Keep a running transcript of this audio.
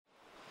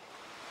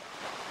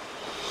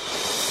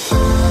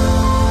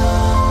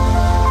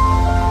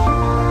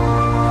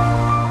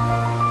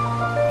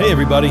Hey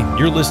everybody,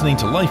 you're listening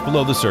to Life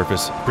Below the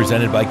Surface,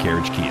 presented by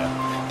Carriage Kia,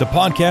 the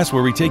podcast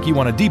where we take you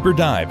on a deeper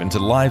dive into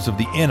the lives of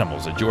the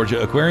animals at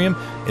Georgia Aquarium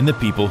and the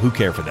people who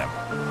care for them.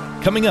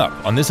 Coming up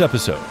on this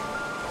episode.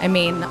 I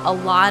mean, a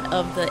lot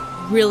of the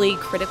really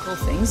critical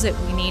things that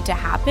we need to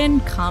happen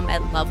come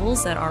at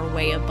levels that are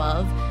way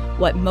above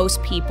what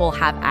most people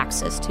have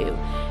access to.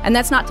 And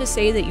that's not to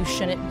say that you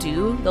shouldn't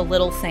do the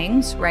little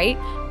things, right?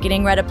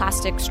 Getting rid of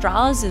plastic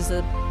straws is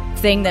a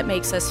thing that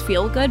makes us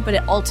feel good, but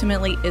it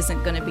ultimately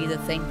isn't going to be the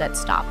thing that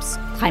stops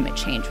climate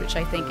change, which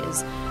I think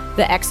is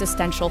the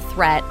existential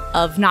threat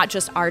of not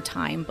just our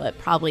time, but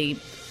probably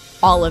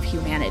all of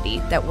humanity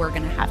that we're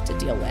going to have to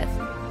deal with.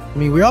 I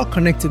mean, we're all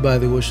connected by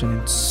the ocean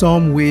in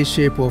some way,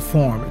 shape, or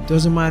form. It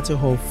doesn't matter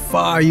how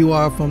far you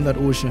are from that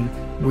ocean,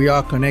 we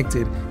are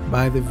connected.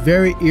 By the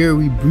very air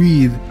we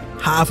breathe,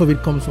 half of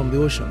it comes from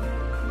the ocean.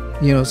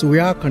 So we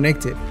are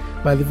connected.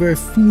 By the very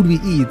food we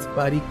eat,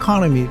 by the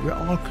economy, we're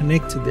all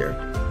connected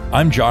there.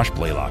 I'm Josh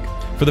Blaylock.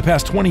 For the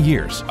past 20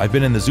 years, I've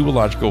been in the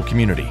zoological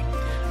community.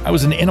 I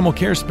was an animal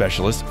care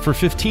specialist for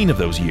 15 of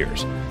those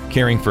years,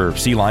 caring for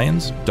sea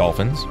lions,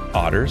 dolphins,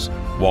 otters,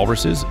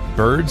 walruses,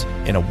 birds,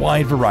 and a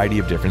wide variety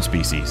of different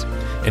species.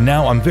 And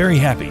now I'm very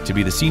happy to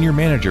be the senior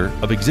manager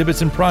of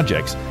exhibits and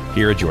projects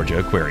here at Georgia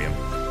Aquarium.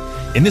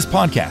 In this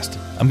podcast,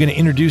 I'm going to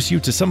introduce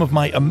you to some of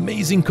my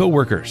amazing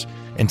coworkers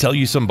and tell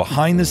you some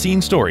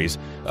behind-the-scenes stories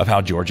of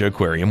how Georgia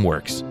Aquarium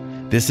works.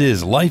 This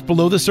is Life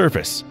Below the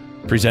Surface,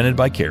 presented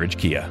by Carriage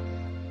Kia.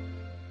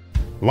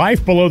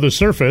 Life Below the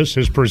Surface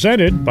is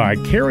presented by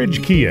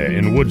Carriage Kia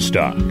in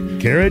Woodstock.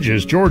 Carriage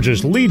is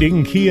Georgia's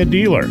leading Kia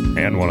dealer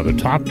and one of the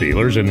top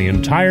dealers in the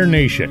entire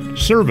nation.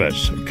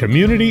 Service,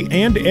 community,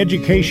 and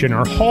education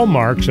are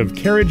hallmarks of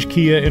Carriage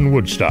Kia in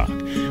Woodstock.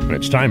 When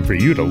it's time for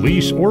you to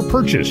lease or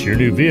purchase your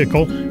new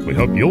vehicle, we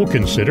hope you'll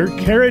consider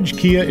Carriage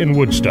Kia in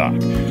Woodstock.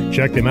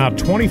 Check them out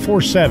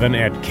 24/7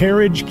 at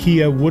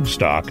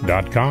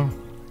carriagekiawoodstock.com.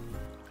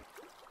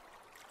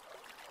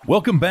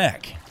 Welcome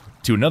back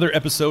to another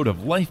episode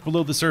of Life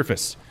Below the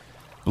Surface.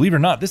 Believe it or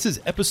not, this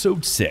is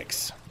episode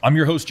 6. I'm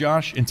your host,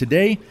 Josh, and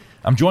today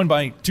I'm joined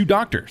by 2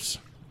 doctors.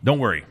 Don't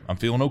worry, I'm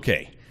feeling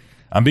okay.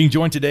 I'm being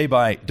joined today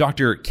by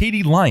Dr.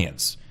 Katie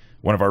Lyons,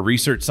 one of our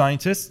research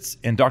scientists,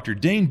 and Dr.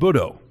 Dane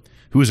Budo,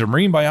 who is a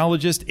marine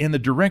biologist and the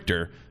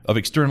director of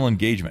external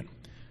engagement.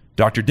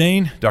 Dr.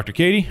 Dane, Dr.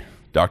 Katie,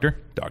 Doctor,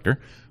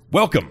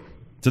 welcome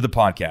to the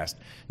podcast.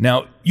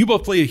 Now, you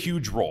both play a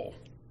huge role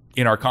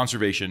in our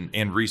conservation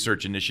and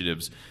research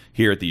initiatives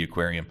here at the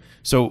aquarium.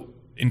 So,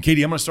 and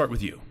Katie, I'm going to start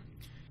with you.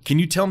 Can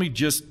you tell me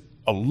just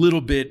a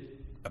little bit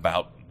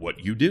about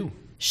what you do?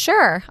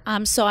 Sure.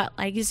 So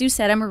like as you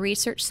said, I'm a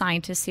research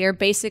scientist here.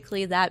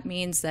 Basically, that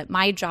means that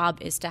my job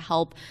is to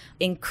help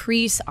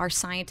increase our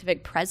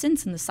scientific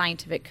presence in the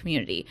scientific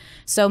community.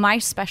 So my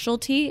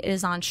specialty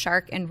is on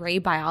shark and ray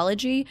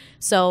biology.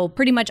 So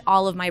pretty much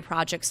all of my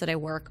projects that I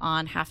work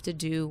on have to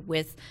do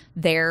with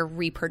their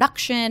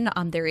reproduction,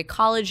 their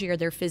ecology, or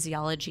their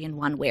physiology in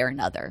one way or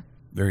another.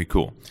 Very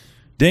cool.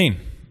 Dane,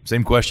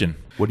 same question.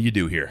 What do you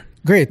do here?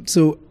 Great.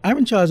 So I'm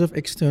in charge of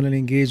external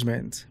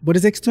engagement, but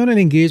it's external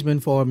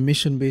engagement for our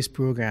mission-based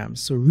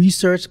programs. So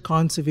research,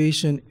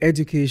 conservation,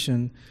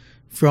 education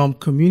from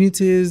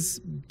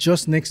communities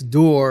just next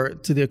door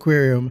to the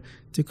aquarium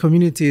to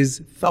communities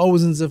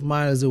thousands of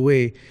miles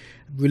away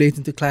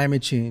relating to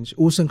climate change,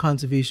 ocean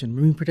conservation,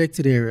 marine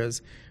protected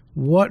areas.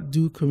 What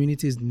do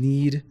communities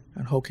need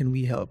and how can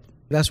we help?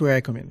 That's where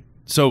I come in.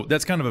 So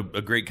that's kind of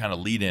a great kind of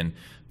lead in,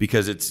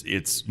 because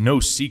it's no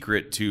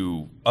secret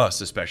to us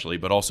especially,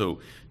 but also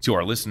to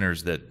our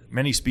listeners, that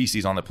many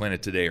species on the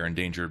planet today are in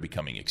danger of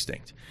becoming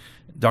extinct.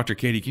 Dr.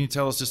 Katie, can you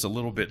tell us just a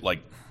little bit,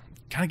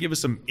 kind of give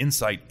us some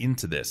insight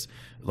into this?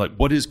 Like,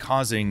 what is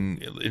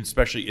causing,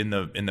 especially in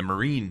the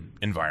marine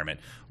environment,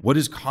 what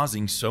is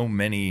causing so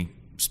many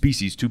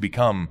species to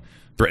become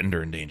threatened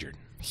or endangered?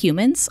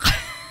 Humans.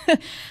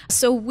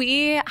 So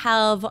we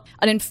have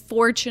an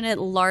unfortunate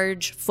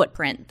large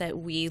footprint that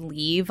we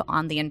leave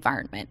on the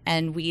environment,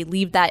 and we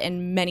leave that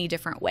in many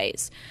different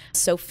ways.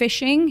 So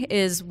fishing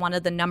is one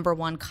of the number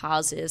one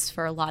causes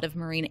for a lot of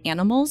marine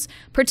animals,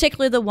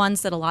 particularly the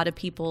ones that a lot of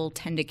people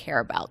tend to care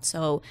about.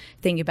 So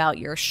think about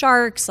your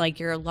sharks, like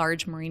your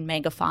large marine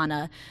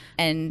megafauna,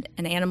 and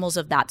animals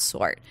of that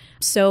sort.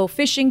 So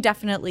fishing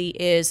definitely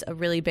is a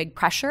really big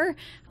pressure,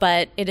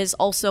 but it is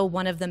also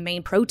one of the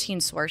main protein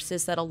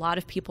sources that a lot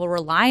of people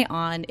rely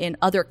on in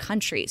other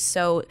countries.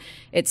 So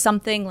it's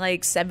something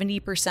like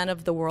 70%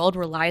 of the world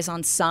relies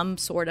on some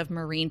sort of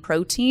marine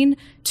protein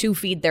to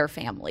feed their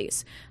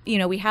families.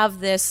 We have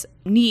this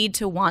need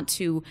to want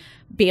to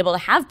be able to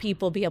have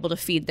people be able to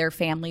feed their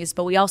families,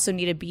 but we also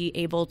need to be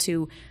able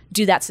to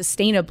do that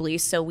sustainably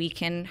so we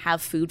can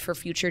have food for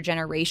future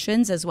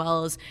generations, as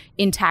well as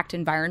intact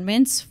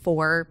environments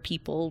for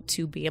people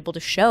to be able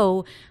to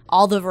show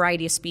all the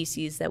variety of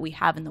species that we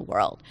have in the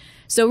world.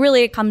 So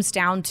really it comes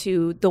down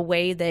to the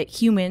way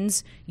that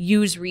humans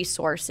use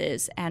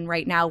resources, and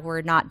right now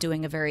we're not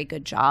doing a very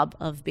good job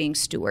of being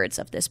stewards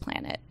of this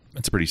planet.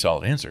 That's a pretty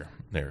solid answer.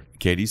 there,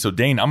 Katie. So,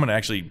 Dane, I'm going to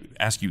actually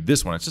ask you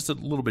this one. It's just a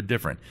little bit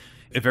different.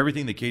 If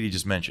everything that Katie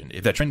just mentioned,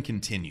 if that trend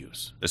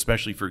continues,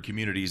 especially for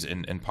communities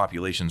and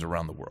populations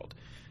around the world,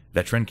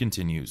 that trend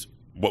continues,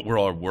 what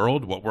will our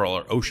world, what will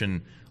our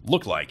ocean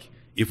look like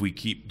if we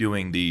keep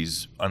doing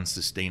these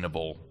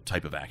unsustainable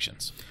type of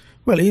actions?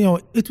 Well,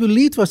 it will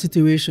lead to a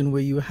situation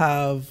where you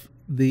have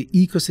the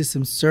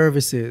ecosystem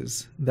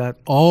services that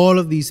all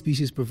of these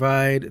species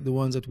provide, the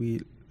ones that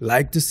we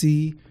like to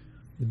see,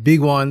 the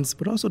big ones,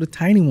 but also the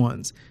tiny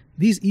ones.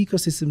 These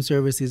ecosystem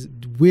services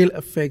will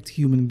affect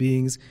human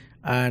beings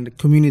and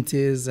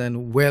communities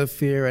and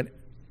welfare and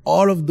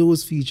all of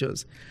those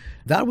features.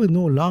 That will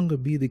no longer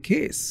be the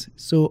case.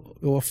 So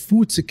our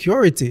food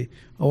security,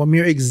 our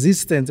mere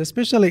existence,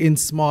 especially in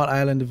small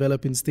island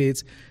developing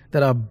states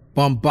that are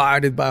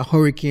bombarded by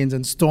hurricanes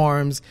and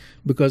storms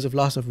because of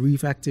loss of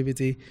reef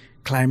activity,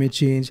 climate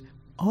change,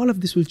 all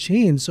of this will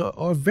change. So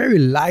our very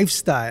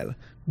lifestyle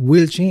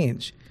will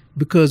change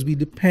because we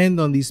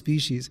depend on these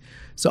species.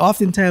 So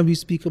oftentimes we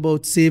speak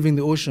about saving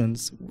the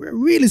oceans. We're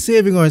really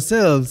saving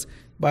ourselves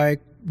by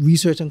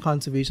research and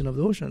conservation of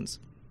the oceans.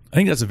 I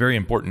think that's a very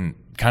important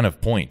kind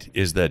of point,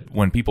 is that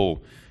when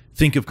people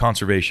think of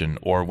conservation,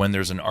 or when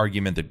there's an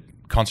argument that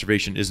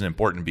conservation isn't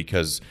important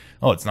because,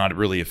 it's not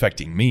really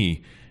affecting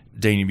me,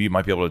 Dane, you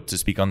might be able to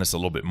speak on this a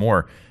little bit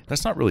more.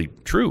 That's not really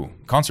true.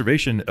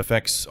 Conservation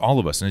affects all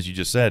of us. And as you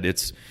just said,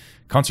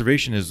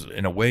 conservation is,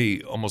 in a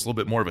way, almost a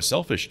little bit more of a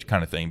selfish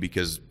kind of thing,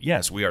 because,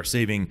 yes, we are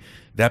saving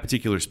that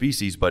particular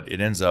species, but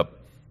it ends up,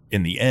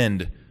 in the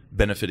end,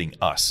 benefiting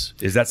us.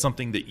 Is that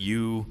something that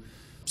you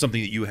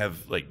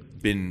have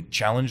been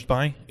challenged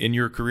by in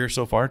your career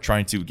so far,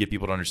 trying to get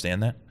people to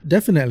understand that?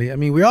 Definitely. I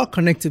mean, we're all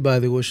connected by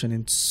the ocean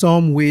in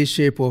some way,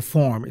 shape, or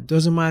form. It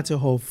doesn't matter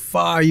how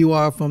far you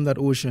are from that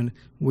ocean,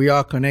 we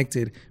are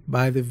connected.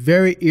 By the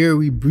very air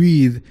we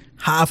breathe,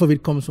 half of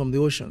it comes from the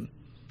ocean.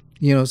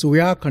 So we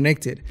are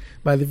connected.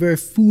 By the very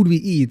food we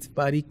eat,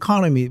 by the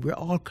economy, we're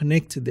all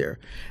connected there.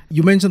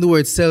 You mentioned the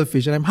word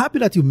selfish, and I'm happy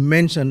that you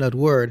mentioned that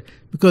word,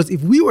 because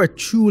if we were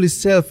truly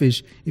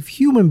selfish, if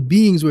human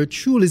beings were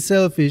truly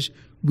selfish,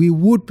 we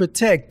would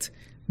protect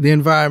the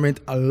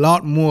environment a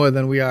lot more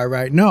than we are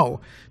right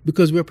now,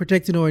 because we're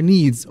protecting our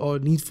needs, our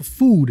need for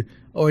food,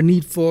 our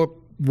need for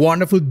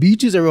wonderful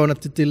beaches around us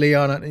to lay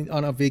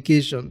on a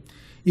vacation.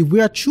 If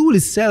we are truly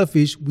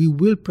selfish, we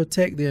will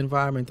protect the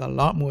environment a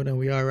lot more than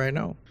we are right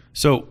now.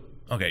 So,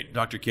 okay,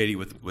 Dr. Katie,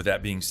 with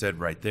that being said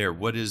right there,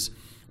 what is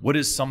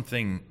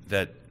something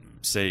that,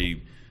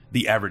 say,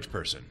 the average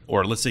person,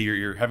 or let's say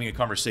you're having a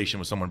conversation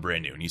with someone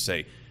brand new and you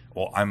say,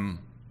 well, I'm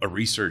a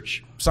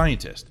research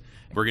scientist.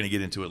 We're going to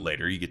get into it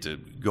later. You get to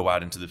go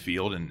out into the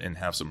field and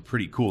have some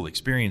pretty cool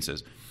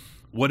experiences.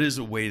 What is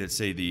a way that,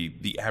 say,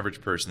 the average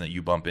person that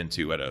you bump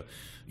into at a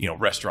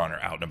restaurant or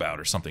out and about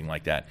or something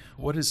like that,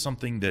 what is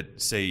something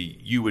that, say,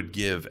 you would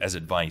give as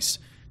advice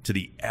to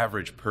the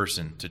average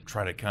person to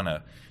try to kind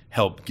of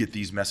help get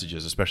these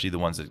messages, especially the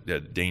ones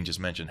that Dane just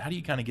mentioned? How do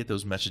you kind of get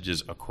those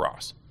messages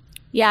across?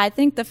 Yeah, I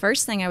think the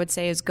first thing I would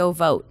say is go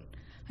vote.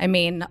 I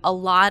mean, a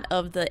lot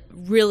of the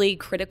really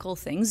critical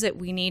things that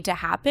we need to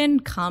happen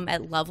come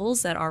at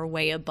levels that are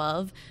way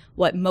above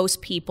what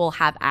most people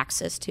have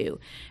access to.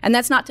 And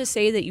that's not to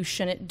say that you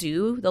shouldn't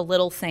do the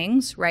little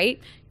things, right?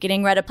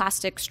 Getting rid of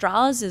plastic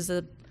straws is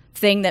a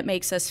thing that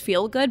makes us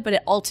feel good, but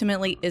it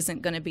ultimately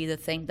isn't going to be the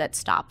thing that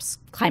stops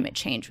climate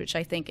change, which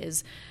I think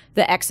is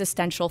the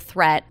existential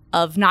threat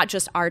of not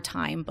just our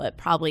time, but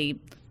probably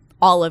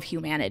all of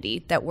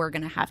humanity that we're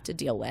going to have to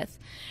deal with.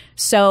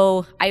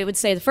 So I would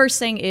say the first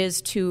thing is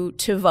to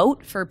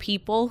vote for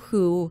people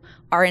who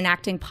are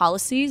enacting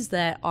policies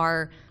that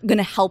are going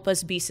to help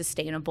us be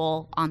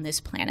sustainable on this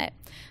planet.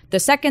 The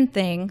second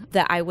thing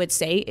that I would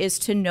say is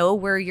to know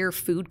where your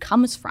food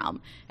comes from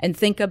and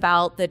think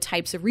about the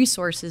types of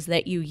resources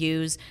that you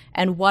use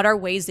and what are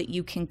ways that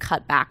you can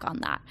cut back on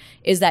that.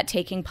 Is that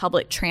taking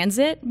public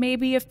transit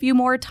maybe a few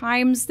more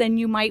times than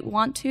you might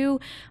want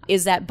to?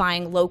 Is that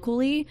buying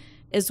locally,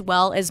 as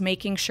well as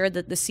making sure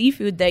that the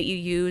seafood that you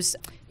use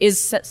is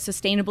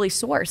sustainably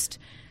sourced?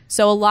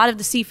 So a lot of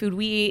the seafood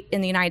we eat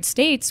in the United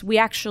States, we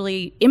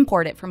actually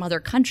import it from other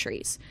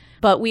countries.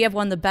 But we have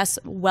one of the best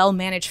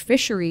well-managed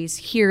fisheries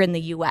here in the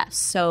U.S.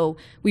 So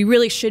we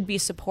really should be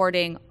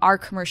supporting our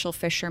commercial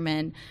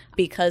fishermen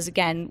because,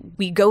 again,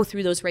 we go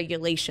through those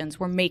regulations.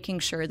 We're making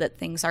sure that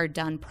things are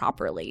done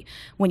properly.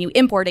 When you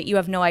import it, you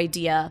have no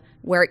idea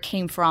where it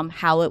came from,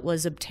 how it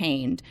was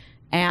obtained.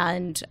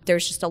 And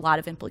there's just a lot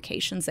of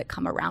implications that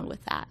come around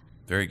with that.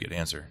 Very good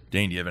answer.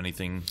 Dane, do you have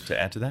anything to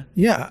add to that?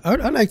 Yeah,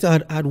 I'd like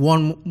to add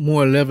one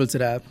more level to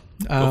that.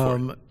 Go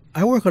for it.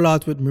 I work a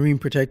lot with marine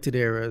protected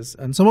areas,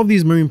 and some of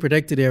these marine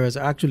protected areas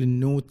are actually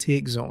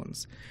no-take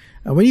zones.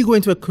 And when you go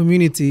into a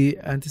community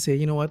and to say,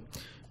 you know what,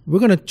 we're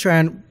going to try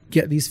and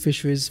get these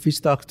fish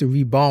stocks to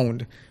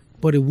rebound,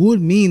 but it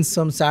would mean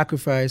some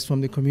sacrifice from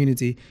the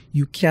community.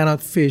 You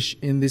cannot fish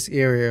in this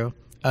area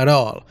at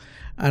all.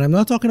 And I'm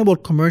not talking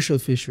about commercial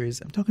fisheries.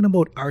 I'm talking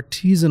about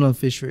artisanal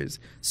fisheries,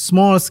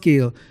 small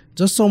scale,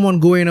 just someone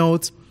going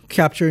out,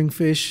 capturing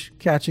fish,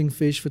 catching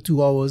fish for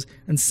 2 hours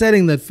and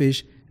selling that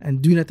fish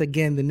and doing it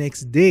again the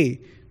next day,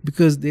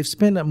 because they've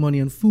spent that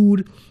money on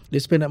food, they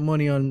spent that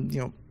money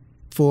on,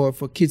 for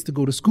kids to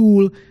go to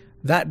school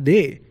that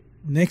day.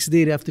 Next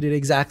day, they have to do the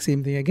exact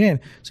same thing again.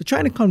 So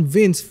trying to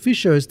convince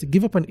fishers to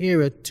give up an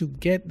area to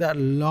get that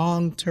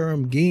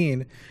long-term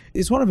gain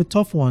is one of the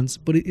tough ones,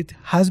 but it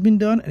has been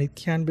done and it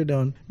can be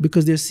done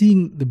because they're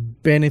seeing the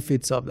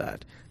benefits of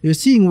that. They're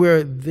seeing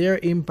where their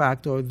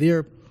impact or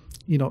their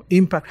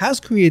impact has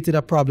created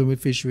a problem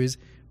with fisheries.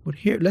 But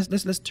here,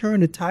 let's turn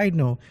the tide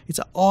now. It's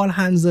an all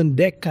hands on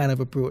deck kind of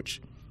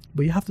approach.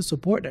 But you have to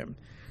support them.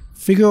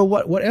 Figure out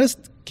what else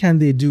can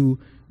they do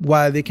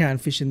while they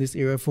can't fish in this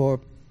area for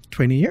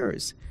 20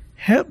 years.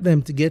 Help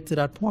them to get to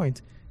that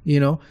point,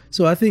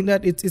 So I think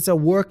that it's a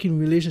working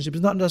relationship.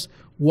 It's not just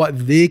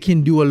what they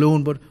can do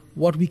alone, but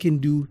what we can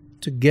do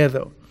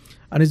together.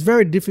 And it's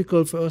very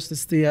difficult for us to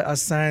stay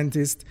as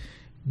scientists.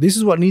 This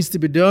is what needs to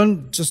be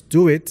done. Just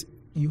do it.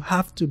 You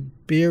have to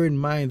bear in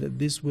mind that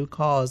this will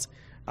cause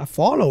a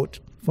fallout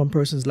from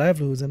persons'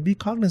 livelihoods and be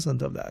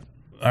cognizant of that.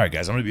 All right,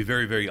 guys, I'm going to be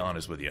very, very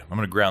honest with you. I'm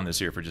going to ground this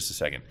here for just a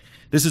second.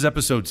 This is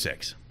episode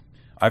 6.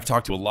 I've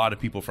talked to a lot of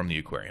people from the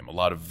aquarium, a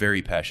lot of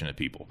very passionate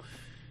people.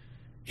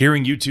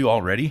 Hearing you two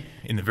already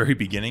in the very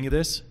beginning of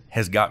this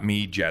has got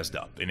me jazzed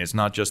up. And it's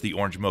not just the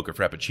orange mocha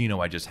frappuccino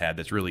I just had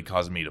that's really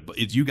causing me to...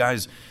 It's you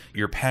guys,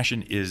 your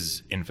passion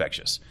is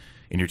infectious.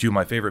 And you're two of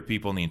my favorite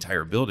people in the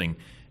entire building.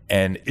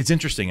 And it's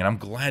interesting, and I'm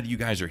glad you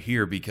guys are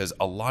here because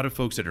a lot of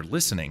folks that are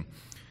listening,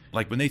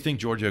 like when they think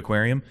Georgia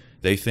Aquarium,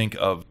 they think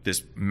of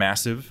this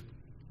massive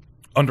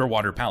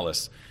underwater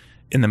palace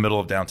in the middle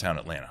of downtown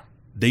Atlanta.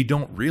 They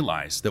don't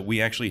realize that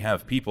we actually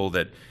have people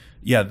that,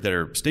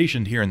 they're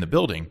stationed here in the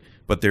building,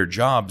 but their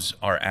jobs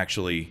are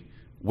actually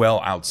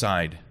well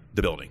outside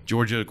the building.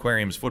 Georgia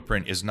Aquarium's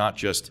footprint is not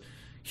just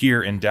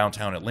here in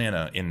downtown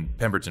Atlanta in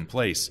Pemberton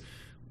Place.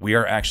 We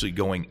are actually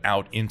going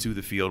out into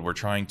the field. We're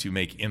trying to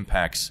make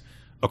impacts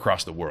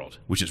across the world,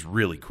 which is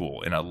really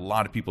cool. And a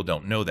lot of people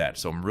don't know that.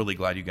 So I'm really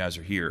glad you guys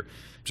are here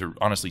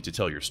to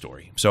tell your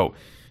story. So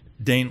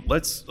Dane,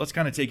 let's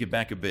kind of take it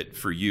back a bit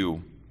for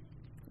you.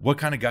 What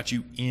kind of got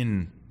you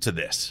into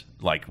this?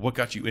 Like, what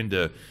got you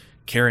into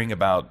caring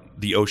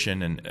about the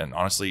ocean? And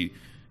honestly,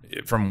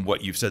 from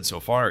what you've said so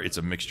far, it's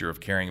a mixture of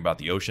caring about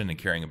the ocean and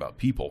caring about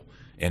people.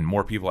 And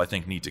more people, I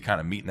think, need to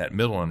kind of meet in that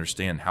middle and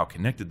understand how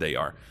connected they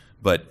are.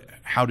 But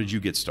how did you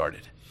get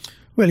started?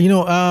 Well,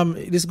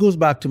 this goes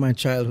back to my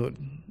childhood.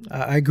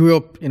 I grew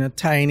up in a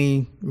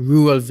tiny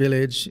rural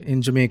village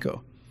in Jamaica,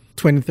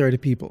 20, 30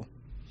 people.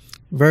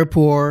 Very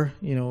poor,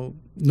 no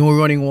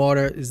running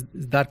water is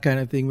that kind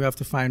of thing. We have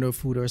to find our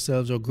food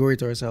ourselves or grow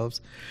it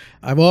ourselves.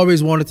 I've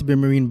always wanted to be a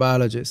marine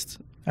biologist,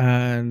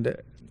 and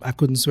I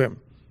couldn't swim.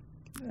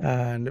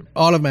 And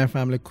all of my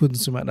family couldn't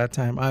swim at that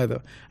time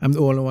either. I'm the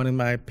only one in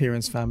my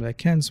parents' family that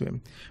can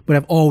swim. But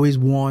I've always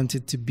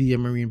wanted to be a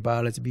marine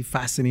biologist, to be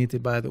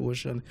fascinated by the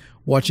ocean,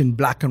 watching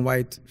black and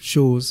white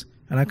shows.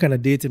 And I kind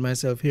of dated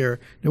myself here.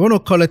 There were no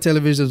color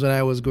televisions when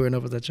I was growing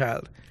up as a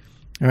child,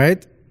 all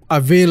right,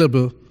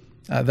 available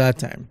at that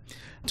time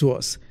to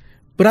us.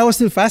 But I was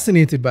still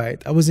fascinated by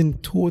it. I was in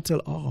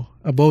total awe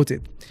about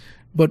it.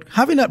 But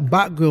having that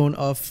background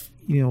of,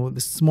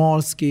 the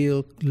small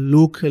scale,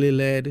 locally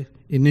led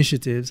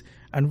initiatives,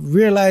 and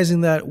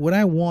realizing that when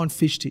I want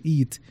fish to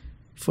eat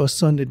for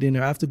Sunday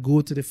dinner, I have to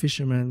go to the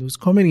fisherman who's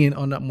coming in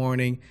on that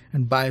morning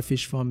and buy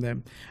fish from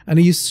them.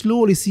 And you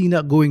slowly seeing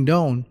that going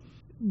down.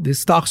 The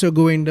stocks are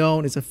going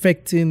down. It's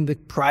affecting the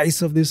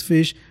price of this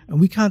fish, and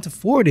we can't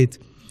afford it.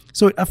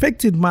 So it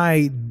affected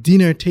my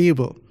dinner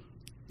table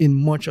in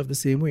much of the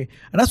same way.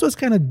 And that's what's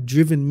kind of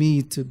driven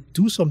me to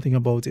do something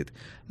about it.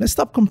 Let's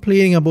stop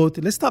complaining about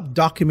it. Let's stop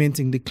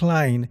documenting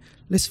decline.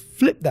 Let's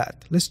flip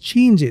that. Let's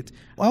change it.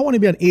 I want to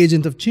be an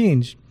agent of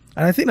change.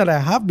 And I think that I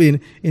have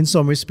been in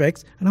some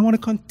respects, and I want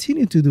to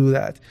continue to do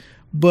that.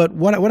 But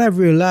what I've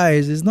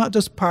realized is not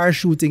just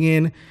parachuting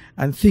in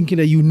and thinking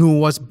that you know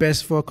what's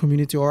best for a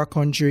community or a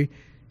country.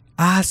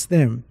 Ask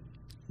them,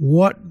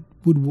 what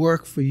would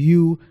work for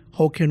you?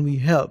 How can we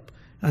help?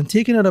 And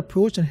taking that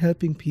approach and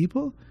helping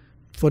people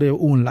for their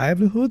own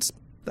livelihoods,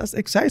 that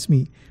excites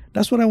me.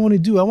 That's what I want to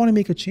do. I want to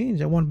make a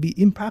change. I want to be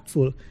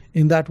impactful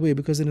in that way,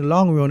 because in the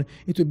long run,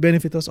 it would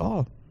benefit us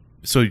all.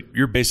 So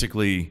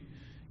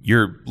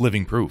you're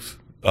living proof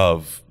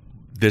of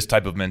this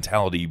type of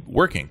mentality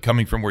working,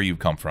 coming from where you've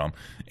come from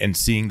and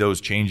seeing those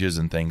changes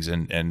and things.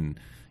 And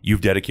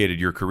you've dedicated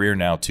your career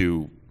now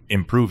to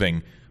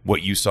improving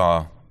what you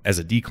saw as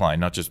a decline,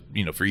 not just,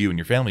 for you and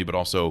your family, but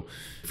also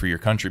for your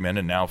countrymen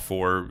and now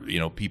for,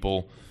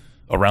 people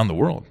around the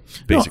world,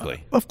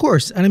 basically. No, of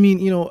course. And I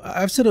mean,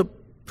 I've set up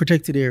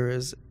protected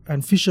areas,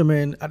 and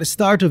fishermen at the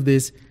start of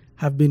this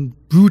have been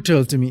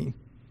brutal to me.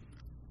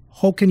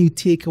 How can you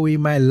take away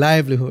my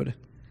livelihood?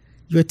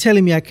 You're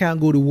telling me I can't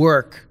go to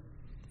work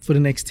for the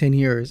next 10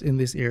 years in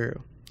this area.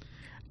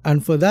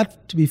 And for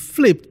that to be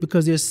flipped,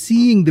 because they're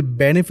seeing the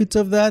benefits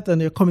of that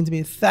and they're coming to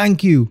me,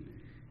 thank you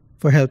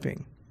for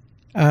helping.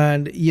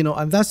 And,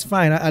 and that's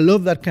fine. I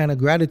love that kind of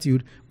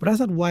gratitude, but that's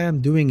not why I'm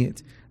doing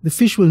it. The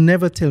fish will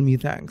never tell me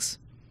thanks.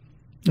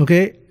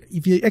 Okay?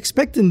 If you're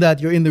expecting that,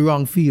 you're in the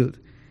wrong field.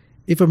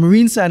 If a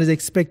marine scientist is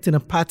expecting a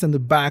pat on the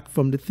back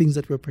from the things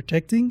that we're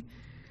protecting,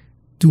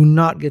 do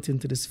not get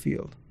into this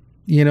field.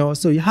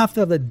 So you have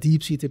to have that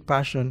deep-seated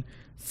passion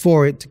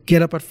for it to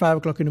get up at 5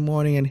 o'clock in the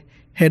morning and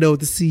head out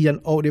to sea and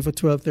out there for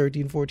 12,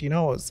 13, 14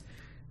 hours.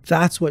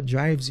 That's what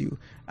drives you.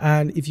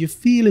 And if you're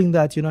feeling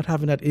that you're not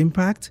having that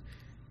impact,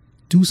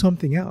 do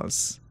something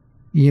else,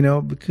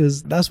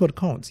 because that's what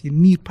counts. You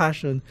need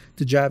passion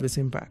to drive this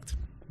impact.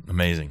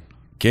 Amazing.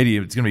 Katie,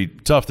 it's going to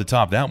be tough to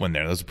top that one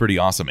there. That's a pretty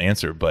awesome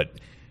answer. But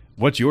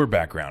what's your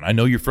background? I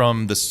know you're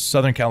from the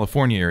Southern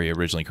California area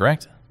originally,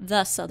 correct?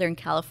 The Southern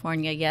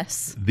California,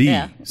 yes.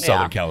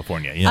 Southern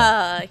California,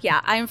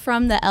 yeah. I'm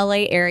from the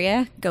LA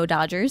area. Go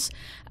Dodgers.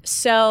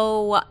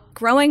 So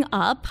growing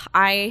up,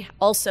 I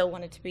also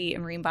wanted to be a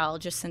marine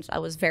biologist since I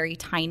was very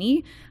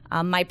tiny.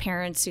 My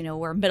parents,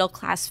 were a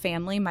middle-class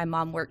family. My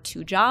mom worked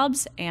 2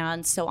 jobs.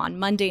 And so on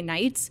Monday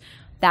nights,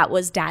 that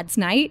was Dad's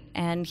night,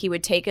 and he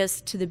would take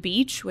us to the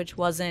beach, which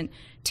wasn't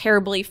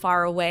terribly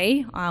far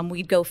away.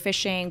 We'd go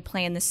fishing,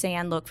 play in the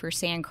sand, look for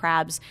sand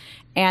crabs.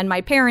 And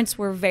my parents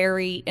were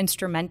very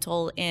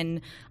instrumental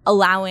in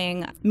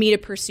allowing me to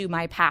pursue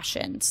my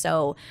passion.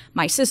 So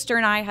my sister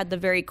and I had the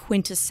very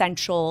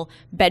quintessential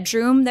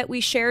bedroom that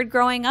we shared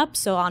growing up.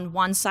 So on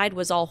one side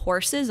was all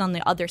horses, on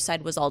the other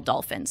side was all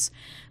dolphins.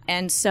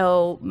 And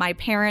so my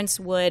parents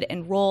would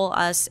enroll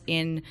us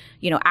in,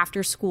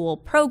 after school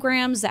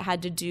programs that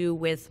had to do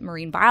with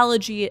marine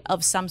biology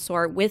of some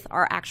sort with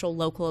our actual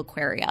local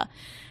aquaria.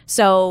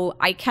 So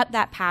I kept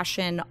that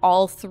passion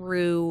all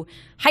through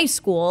high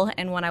school.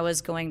 And when I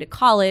was going to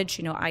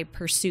college, I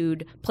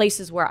pursued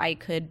places where I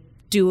could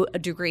do a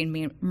degree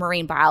in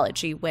marine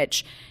biology,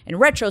 which in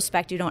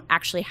retrospect, you don't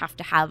actually have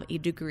to have a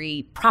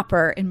degree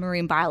proper in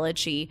marine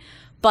biology.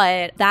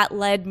 But that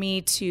led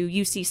me to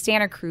UC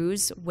Santa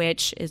Cruz,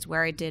 which is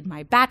where I did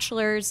my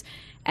bachelor's.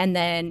 And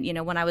then,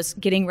 when I was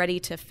getting ready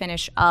to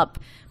finish up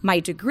my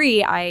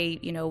degree, I,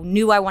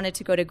 knew I wanted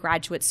to go to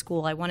graduate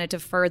school. I wanted to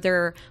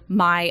further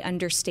my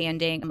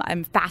understanding.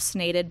 I'm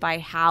fascinated by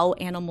how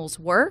animals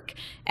work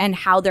and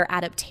how their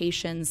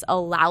adaptations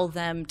allow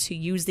them to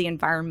use the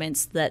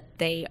environments that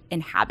they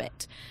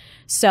inhabit.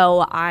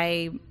 So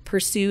I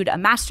pursued a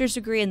master's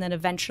degree and then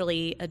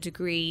eventually a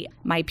degree,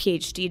 my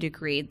PhD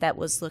degree, that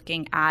was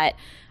looking at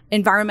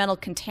environmental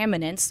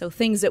contaminants, so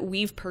things that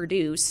we've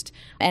produced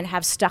and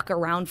have stuck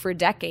around for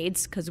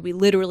decades because we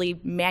literally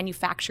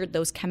manufactured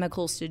those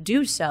chemicals to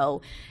do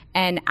so,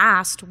 and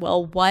asked,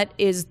 well, what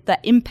is the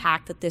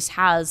impact that this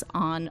has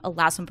on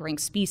elasmobranch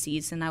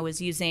species? And I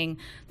was using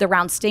the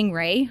round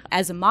stingray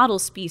as a model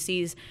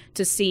species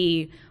to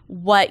see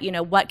what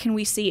can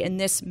we see in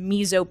this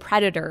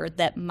mesopredator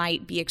that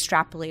might be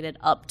extrapolated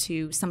up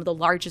to some of the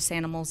largest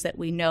animals that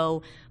we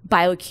know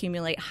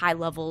bioaccumulate high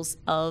levels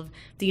of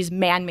these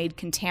man-made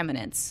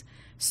contaminants.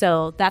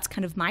 So that's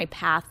kind of my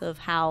path of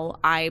how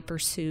I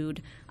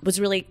pursued, was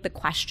really the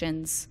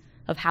questions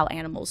of how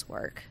animals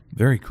work.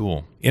 Very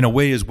cool. In a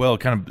way as well,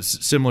 kind of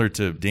similar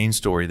to Dane's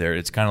story there,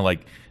 it's kind of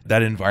like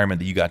that environment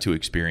that you got to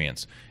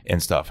experience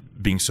and stuff,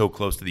 being so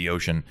close to the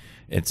ocean.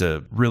 It's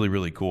a really,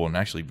 really cool and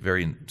actually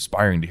very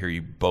inspiring to hear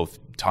you both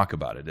talk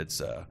about it.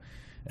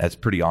 That's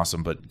pretty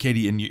awesome. But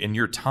Katie, in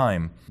your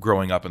time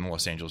growing up in the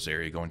Los Angeles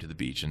area, going to the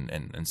beach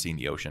and seeing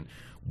the ocean,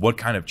 what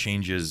kind of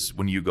changes,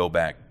 when you go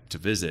back to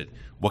visit,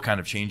 what kind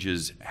of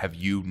changes have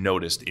you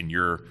noticed in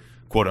your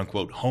quote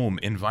unquote home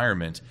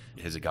environment?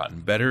 Has it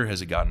gotten better?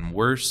 Has it gotten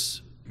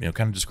worse?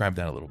 Kind of describe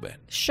that a little bit.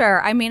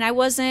 Sure. I mean, I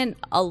wasn't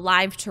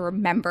alive to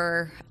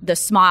remember the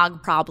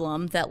smog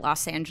problem that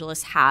Los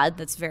Angeles had.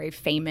 That's a very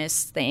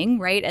famous thing,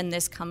 right? And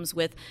this comes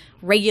with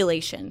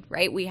regulation,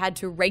 right? We had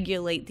to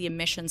regulate the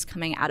emissions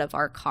coming out of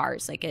our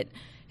cars. Like, it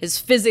is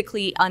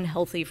physically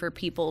unhealthy for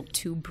people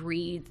to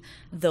breathe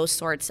those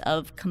sorts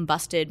of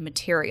combusted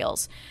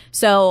materials.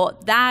 So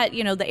that,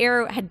 the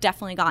air had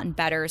definitely gotten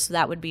better. So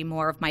that would be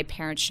more of my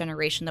parents'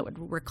 generation that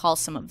would recall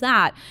some of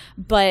that.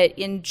 But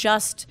in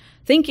just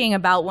thinking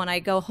about when I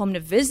go home to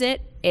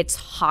visit, it's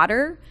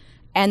hotter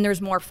and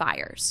there's more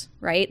fires,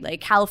 right?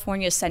 Like,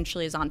 California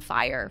essentially is on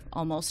fire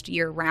almost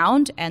year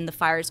round, and the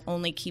fires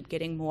only keep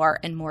getting more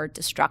and more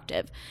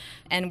destructive.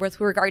 And with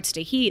regards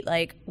to heat,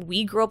 like,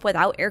 we grew up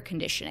without air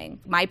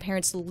conditioning. My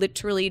parents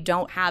literally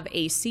don't have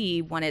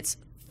AC when it's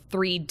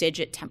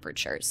 3-digit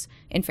temperatures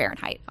in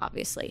Fahrenheit,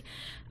 obviously.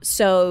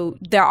 So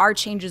there are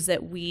changes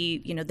that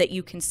that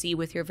you can see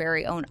with your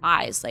very own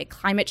eyes. Like,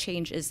 climate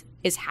change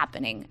is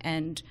happening,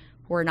 and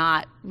we're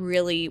not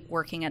really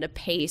working at a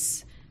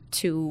pace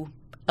to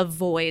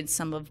avoid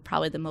some of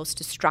probably the most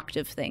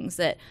destructive things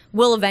that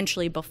will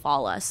eventually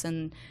befall us.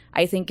 And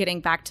I think getting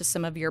back to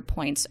some of your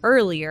points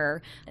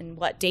earlier and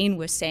what Dane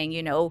was saying,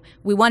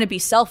 we want to be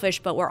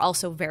selfish, but we're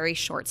also very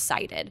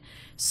short-sighted.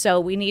 So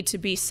we need to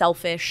be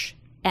selfish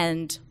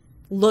and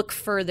look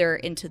further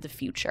into the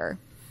future.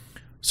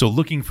 So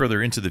looking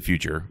further into the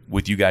future,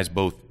 with you guys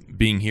both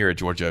being here at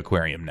Georgia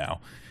Aquarium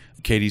now,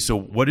 Katie, so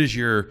what is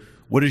your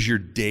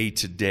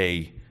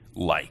day-to-day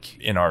like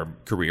in our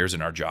careers,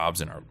 in our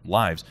jobs, in our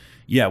lives?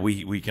 Yeah,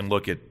 we can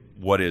look at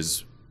what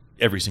is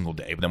every single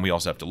day. But then we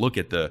also have to look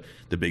at the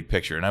big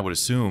picture. And I would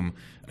assume,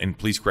 and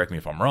please correct me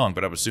if I'm wrong,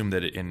 but I would assume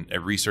that in a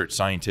research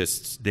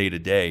scientist's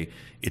day-to-day,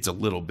 it's a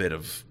little bit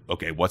of,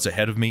 okay, what's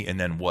ahead of me, and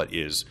then what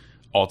is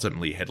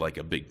ultimately ahead, like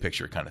a big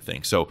picture kind of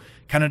thing. So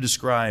kind of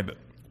describe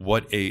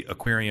what a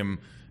aquarium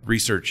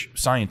research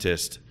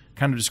scientist,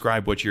 kind of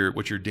describe what your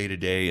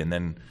day-to-day, and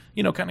then,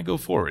 kind of go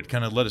forward.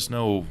 Kind of let us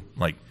know,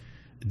 like,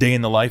 day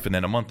in the life and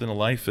then a month in the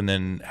life, and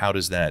then how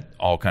does that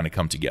all kind of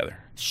come together?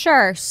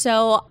 Sure.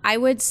 So I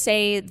would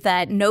say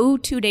that no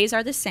 2 days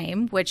are the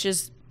same, which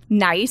is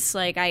nice.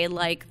 Like, I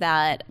like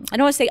that. I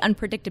don't want to say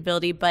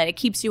unpredictability, but it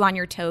keeps you on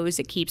your toes.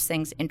 It keeps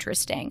things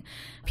interesting.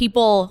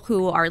 People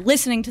who are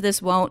listening to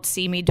this won't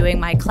see me doing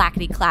my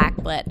clackety clack,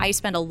 but I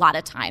spend a lot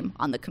of time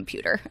on the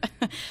computer.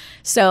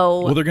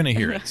 Well, they're going to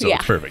hear it. So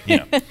It's perfect.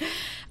 Yeah.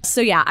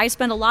 So I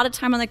spend a lot of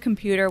time on the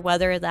computer,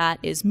 whether that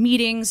is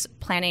meetings,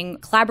 planning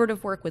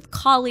collaborative work with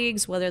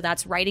colleagues, whether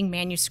that's writing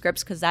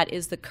manuscripts, because that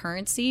is the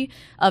currency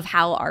of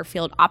how our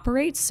field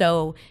operates.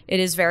 So it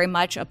is very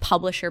much a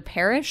publisher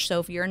parish. So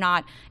if you're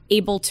not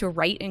able to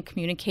write and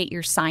communicate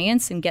your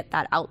science and get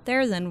that out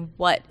there, then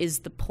what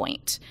is the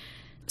point?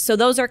 So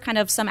those are kind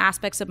of some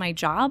aspects of my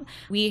job.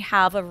 We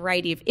have a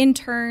variety of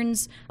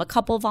interns, a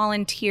couple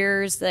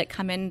volunteers that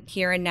come in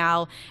here and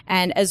now,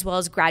 and as well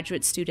as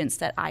graduate students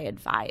that I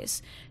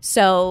advise.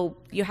 So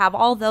you have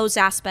all those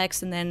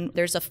aspects, and then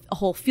there's a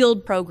whole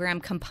field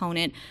program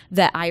component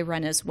that I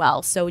run as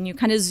well. So when you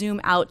kind of zoom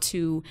out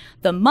to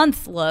the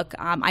month look,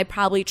 I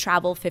probably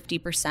travel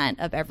 50%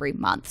 of every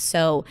month.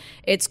 So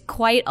it's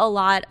quite a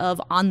lot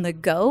of on the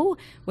go,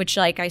 which,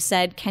 like I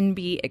said, can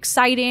be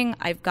exciting.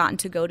 I've gotten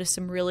to go to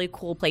some really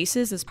cool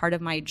places as part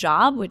of my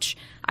job, which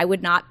I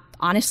would not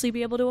honestly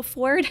be able to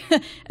afford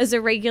as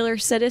a regular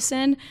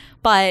citizen,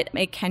 but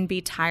it can be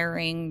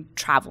tiring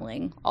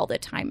traveling all the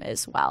time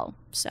as well.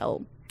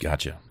 So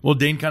gotcha. Well,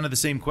 Dane, kind of the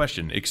same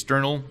question.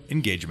 External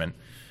engagement.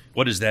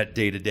 What does that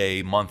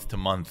day-to-day,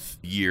 month-to-month,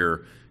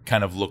 year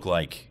kind of look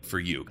like for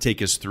you?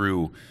 Take us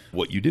through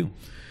what you do.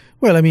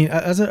 Well, I mean,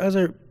 as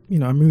a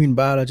marine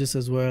biologist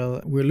as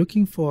well, we're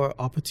looking for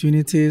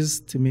opportunities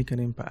to make an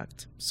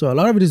impact. So a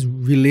lot of it is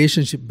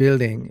relationship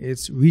building.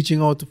 It's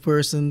reaching out to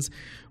persons,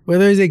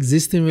 whether it's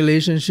existing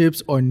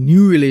relationships or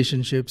new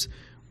relationships,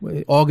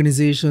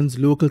 organizations,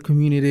 local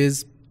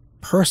communities,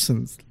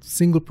 persons,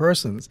 single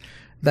persons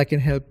that can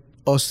help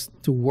us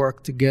to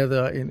work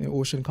together in the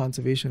ocean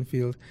conservation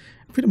field,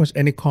 pretty much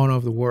any corner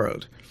of the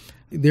world.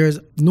 There's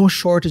no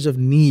shortage of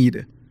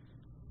need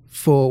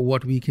for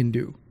what we can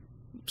do.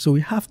 So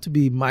we have to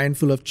be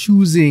mindful of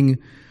choosing,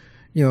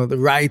 the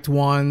right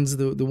ones,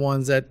 the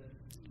ones that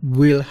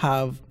will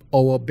have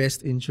our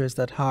best interest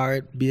at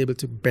heart, be able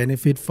to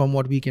benefit from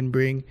what we can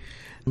bring.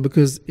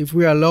 Because if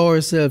we allow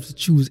ourselves to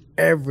choose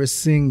every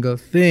single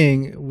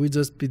thing, we'll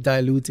just be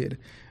diluted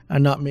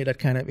and not make that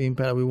kind of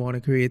impact we want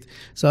to create.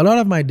 So a lot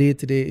of my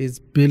day-to-day is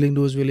building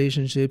those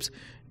relationships,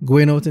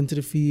 going out into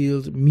the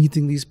field,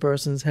 meeting these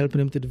persons, helping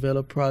them to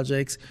develop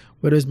projects,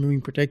 whether it's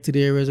marine protected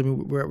areas. I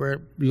mean,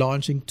 we're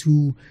launching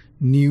 2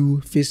 new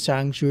fish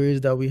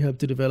sanctuaries that we help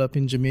to develop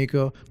in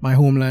Jamaica, my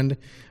homeland,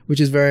 which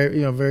is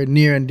very, very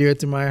near and dear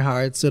to my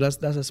heart. So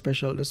that's a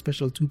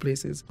special 2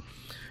 places.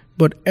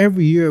 But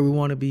every year we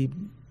want to be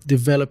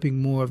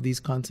developing more of these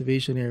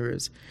conservation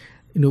areas.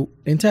 The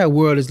entire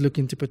world is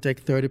looking to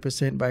protect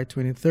 30% by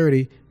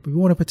 2030, but we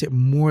want to protect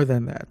more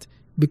than that,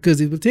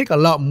 because it will take a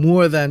lot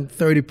more than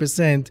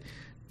 30%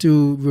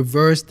 to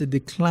reverse the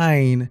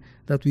decline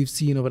that we've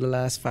seen over the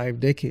last 5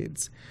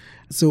 decades.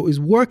 So it's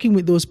working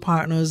with those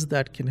partners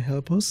that can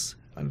help us,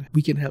 and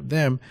we can help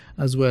them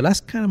as well. That's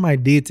kind of my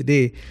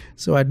day-to-day.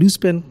 So I do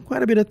spend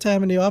quite a bit of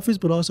time in the office,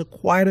 but also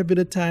quite a bit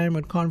of time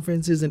at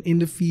conferences and in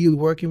the field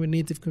working with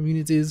Native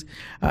communities.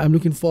 I'm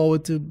looking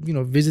forward to,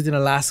 visiting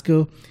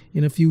Alaska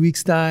in a few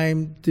weeks'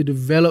 time to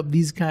develop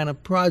these kind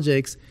of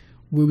projects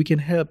where we can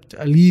help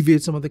to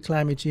alleviate some of the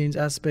climate change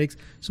aspects,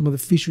 some of the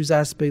fisheries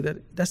aspect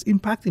that's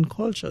impacting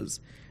cultures,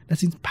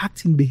 that's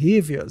impacting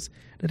behaviors,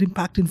 that's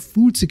impacting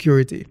food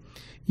security.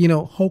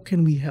 How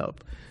can we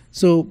help?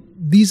 So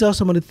these are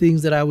some of the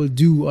things that I will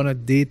do on a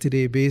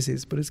day-to-day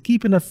basis, but it's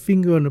keeping a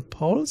finger on the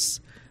pulse.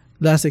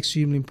 That's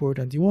extremely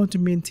important. You want to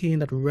maintain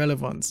that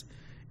relevance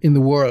in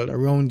the world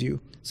around you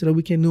so that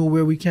we can know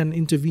where we can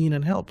intervene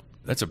and help.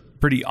 That's a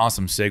pretty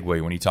awesome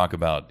segue when you talk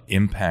about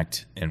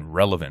impact and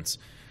relevance,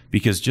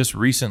 because just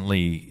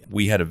recently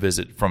we had a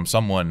visit from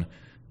someone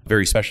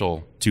very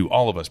special to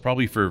all of us,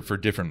 probably for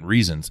different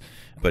reasons,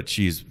 but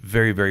she's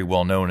very, very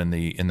well known in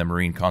the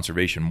marine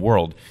conservation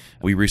world.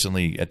 We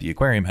recently at the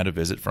aquarium had a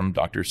visit from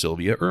Dr.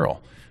 Sylvia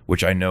Earle,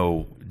 which I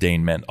know,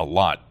 Dane, meant a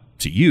lot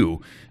to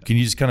you. Can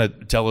you just kind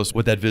of tell us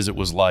what that visit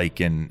was like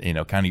and,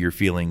 kind of your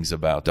feelings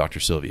about Dr.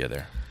 Sylvia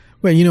there?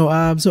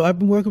 Well, so I've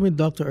been working with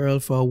Dr.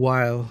 Earle for a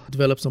while,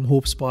 developed some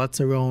hope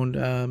spots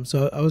around.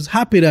 So I was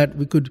happy that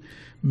we could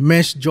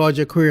mesh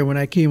Georgia Aquarium when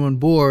I came on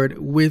board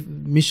with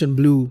Mission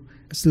Blue,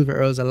 Sylvia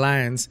Earle's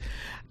Alliance,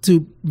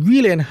 to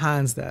really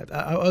enhance that.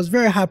 I was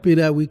very happy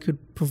that we could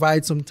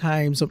provide some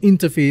time, some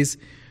interface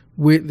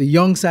with the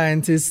young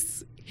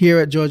scientists here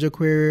at Georgia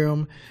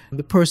Aquarium,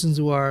 the persons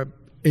who are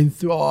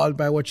enthralled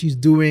by what she's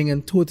doing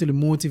and totally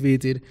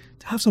motivated,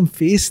 to have some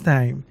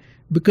FaceTime,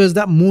 because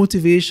that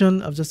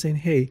motivation of just saying,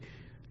 hey,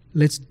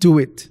 let's do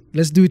it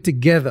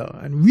together,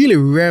 and really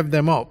rev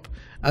them up.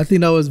 I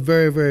think that was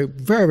very, very,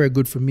 very, very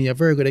good for me, a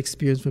very good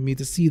experience for me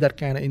to see that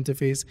kind of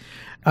interface.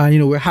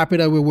 And, we're happy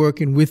that we're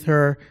working with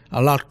her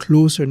a lot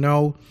closer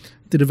now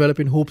to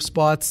developing hope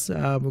spots.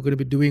 We're going to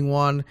be doing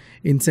one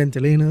in St.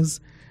 Helena's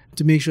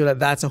to make sure that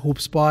that's a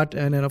hope spot.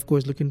 And then, of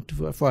course, looking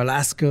for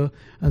Alaska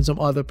and some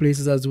other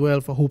places as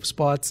well for hope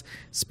spots.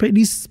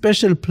 These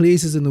special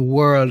places in the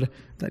world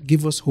that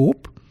give us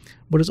hope,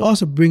 but it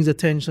also brings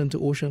attention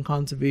to ocean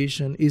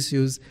conservation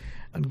issues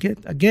and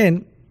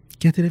getting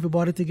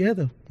everybody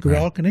together, because we're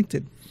all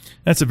connected.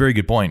 That's a very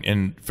good point.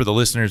 And for the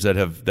listeners that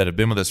have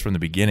been with us from the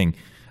beginning,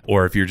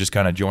 or if you're just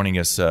kind of joining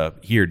us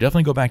here,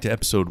 definitely go back to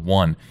episode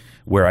 1,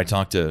 where I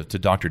talked to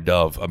Dr.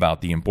 Dove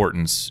about the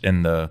importance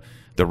and the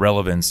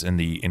relevance and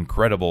the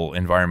incredible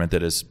environment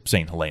that is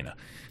St. Helena.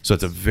 So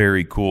it's a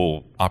very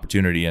cool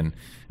opportunity. And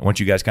once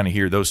you guys kind of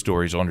hear those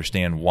stories, you'll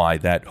understand why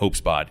that hope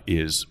spot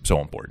is so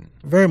important.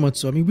 Very much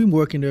so. I mean, we've been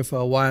working there for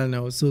a while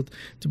now. So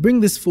to bring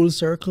this full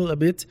circle a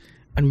bit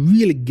and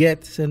really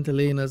get St.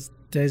 Helena's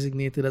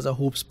designated as a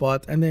hope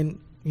spot, and then,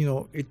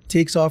 it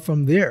takes off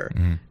from there.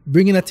 Mm-hmm.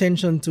 Bringing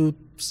attention to,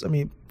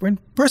 when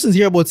persons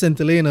hear about St.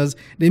 Helena's,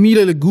 they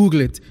immediately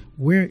Google it.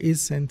 Where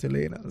is St.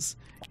 Helena's?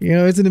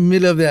 It's in the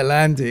middle of the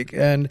Atlantic,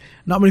 and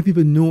not many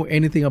people know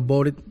anything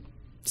about it.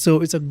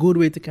 So it's a good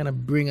way to kind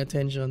of bring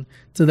attention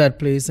to that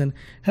place and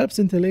help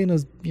St.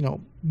 Helena's,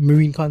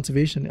 marine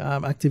conservation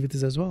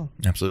activities as well.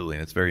 Absolutely.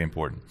 That's very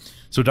important.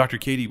 So Dr.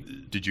 Katie,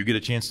 did you get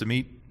a chance to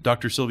meet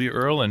Dr. Sylvia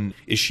Earle? And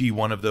is she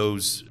one of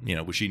those,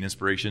 was she an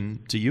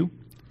inspiration to you?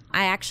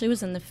 I actually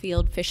was in the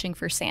field fishing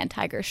for sand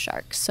tiger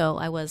sharks, so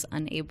I was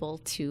unable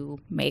to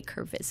make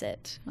her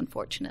visit,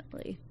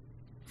 unfortunately.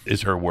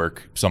 Is her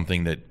work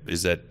something that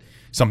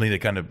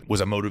kind of was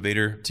a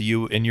motivator to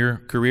you in your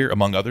career,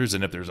 among others?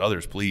 And if there's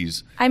others,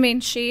 please. I mean,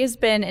 she has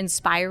been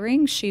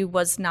inspiring. She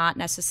was not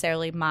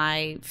necessarily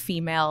my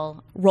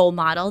female role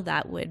model.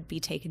 That would be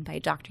taken by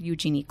Dr.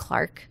 Eugenie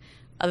Clark,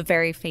 a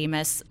very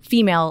famous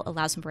female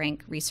elasmobranch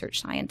rank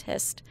research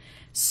scientist.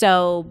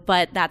 So,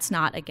 but that's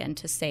not, again,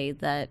 to say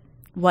that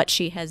what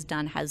she has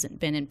done hasn't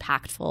been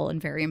impactful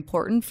and very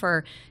important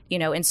for,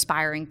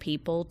 inspiring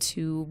people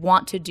to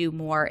want to do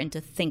more and to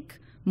think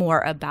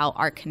more about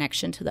our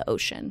connection to the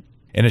ocean.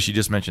 And as she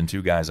just mentioned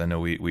too, guys, I know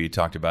we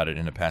talked about it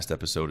in a past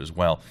episode as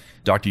well.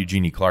 Dr.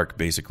 Eugenie Clark,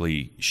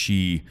 basically,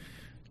 she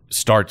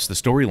starts the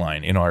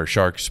storyline in our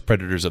Sharks,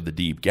 Predators of the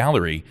Deep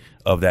gallery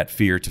of that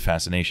fear to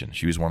fascination.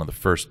 She was one of the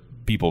first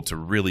people to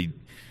really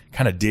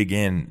kind of dig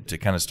in to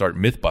kind of start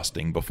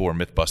myth-busting before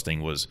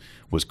myth-busting was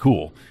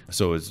cool.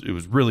 So it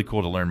was really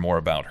cool to learn more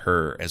about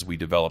her as we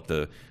develop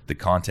the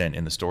content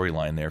and the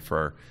storyline there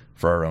for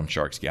our own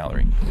Sharks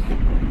gallery.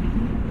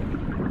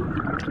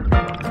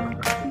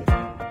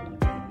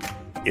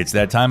 It's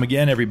that time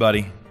again,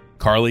 everybody.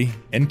 Carly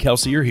and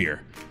Kelsey are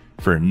here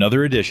for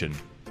another edition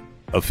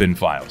of Fin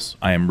Files.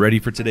 I am ready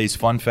for today's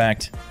fun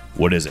fact.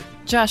 What is it?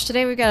 Josh,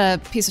 today we've got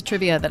a piece of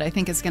trivia that I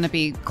think is going to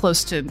be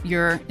close to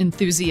your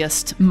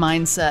enthusiast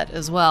mindset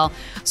as well.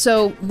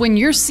 So when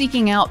you're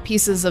seeking out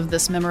pieces of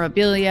this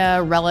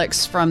memorabilia,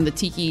 relics from the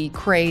tiki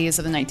craze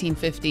of the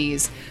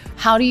 1950s,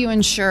 how do you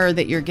ensure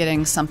that you're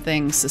getting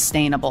something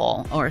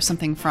sustainable or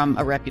something from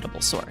a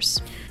reputable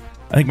source?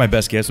 I think my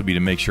best guess would be to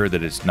make sure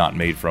that it's not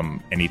made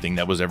from anything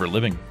that was ever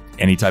living,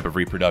 any type of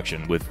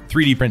reproduction. With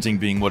 3D printing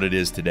being what it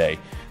is today,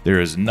 there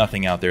is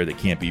nothing out there that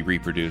can't be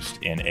reproduced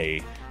in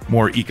a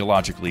more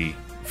ecologically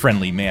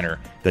friendly manner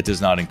that does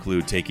not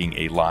include taking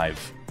a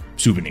live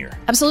souvenir.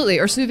 Absolutely,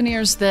 or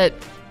souvenirs that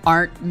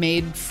aren't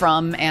made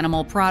from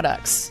animal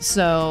products.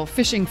 So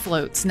fishing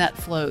floats, net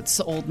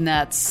floats, old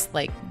nets,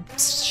 like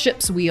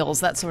ship's wheels,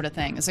 that sort of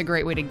thing is a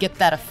great way to get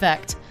that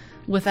effect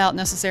without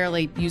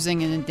necessarily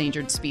using an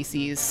endangered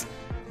species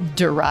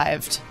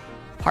derived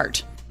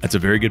part. That's a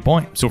very good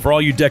point. So for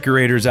all you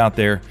decorators out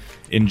there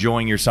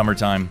enjoying your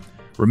summertime,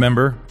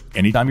 remember,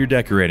 anytime you're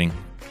decorating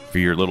for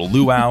your little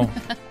luau,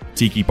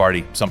 tiki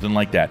party, something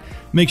like that,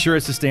 make sure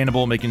it's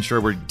sustainable, making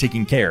sure we're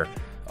taking care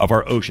of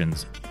our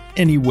oceans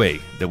any way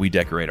that we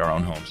decorate our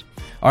own homes.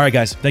 All right,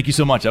 guys, thank you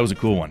so much. That was a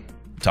cool one.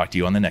 Talk to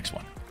you on the next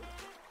one.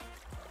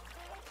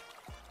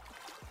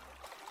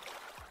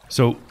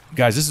 So,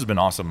 guys, this has been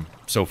awesome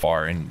so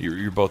far, and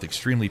you're both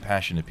extremely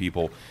passionate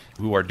people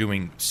who are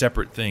doing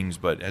separate things,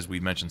 but as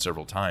we've mentioned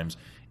several times,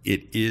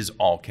 it is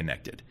all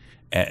connected.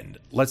 And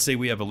let's say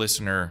we have a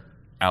listener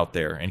out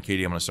there, and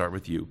Katie, I'm going to start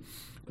with you.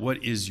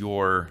 What is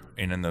your,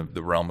 and in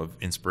the realm of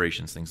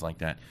inspirations, things like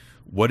that,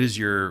 what is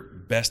your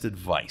best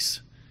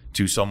advice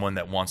to someone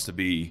that wants to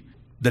be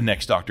the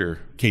next Dr.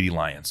 Katie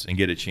Lyons and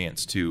get a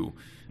chance to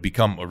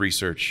become a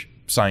research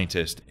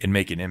scientist and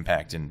make an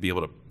impact and be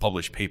able to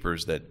publish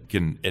papers that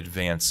can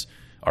advance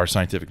our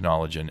scientific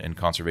knowledge and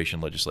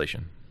conservation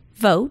legislation?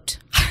 Vote.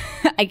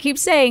 I keep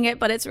saying it,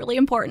 but it's really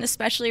important,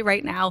 especially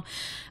right now.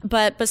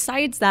 But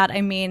besides that,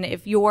 I mean,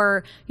 if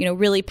you're,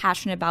 really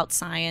passionate about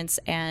science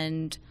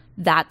and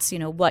that's,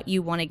 what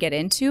you want to get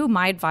into,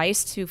 my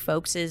advice to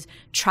folks is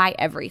try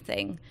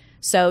everything.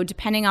 So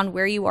depending on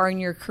where you are in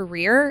your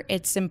career,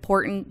 it's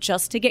important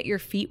just to get your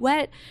feet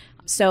wet.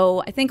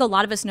 So I think a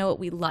lot of us know what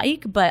we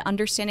like, but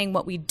understanding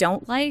what we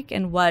don't like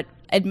and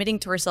admitting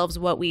to ourselves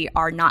what we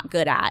are not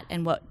good at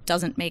and what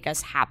doesn't make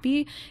us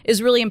happy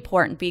is really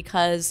important,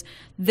 because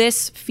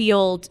this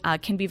field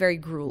can be very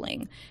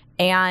grueling.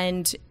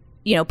 And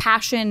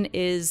passion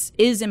is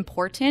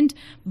important,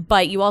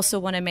 but you also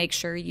want to make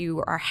sure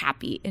you are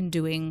happy in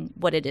doing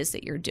what it is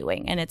that you're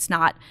doing. And it's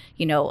not,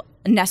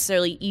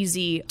 necessarily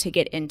easy to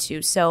get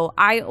into. So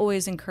I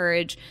always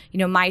encourage,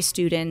 my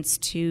students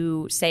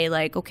to say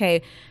like,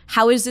 okay,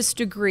 how is this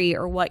degree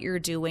or what you're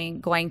doing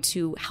going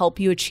to help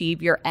you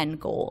achieve your end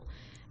goal?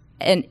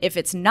 And if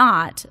it's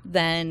not,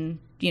 then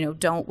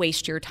don't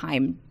waste your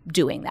time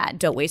doing that.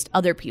 Don't waste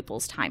other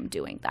people's time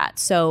doing that.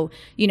 So,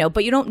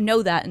 but you don't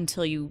know that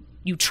until you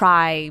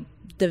try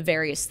the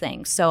various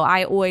things. So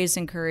I always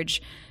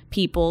encourage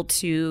people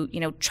to,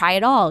 try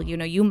it all.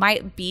 You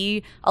might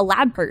be a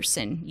lab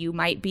person, you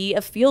might be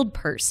a field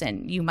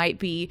person, you might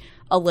be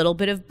a little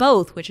bit of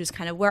both, which is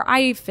kind of where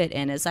I fit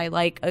in, is I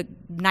like a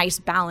nice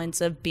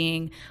balance of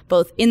being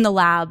both in the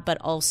lab, but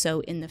also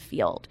in the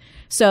field.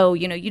 So,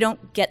 you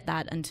don't get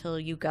that until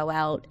you go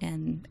out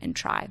and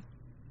try.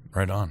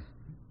 Right on.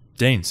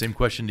 Dane, same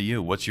question to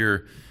you. What's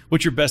your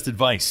best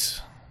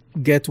advice?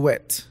 Get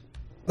wet.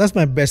 That's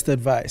my best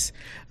advice.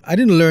 I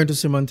didn't learn to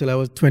swim until I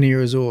was 20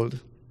 years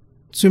old.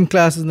 Swim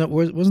classes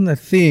wasn't a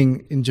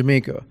thing in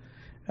Jamaica.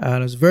 And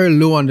it was very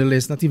low on the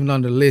list, not even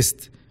on the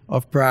list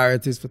of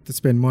priorities to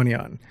spend money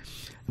on.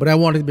 But I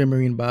wanted to be a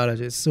marine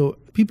biologist. So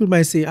people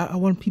might say, I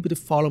want people to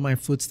follow my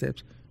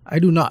footsteps. I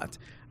do not.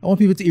 I want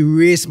people to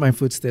erase my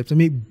footsteps and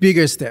make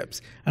bigger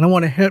steps. And I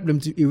want to help them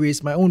to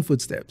erase my own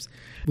footsteps.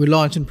 We're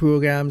launching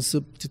programs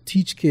to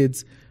teach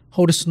kids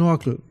how to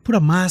snorkel, put a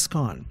mask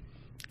on,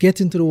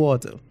 get into the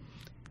water,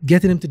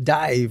 getting them to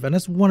dive. And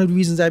that's one of the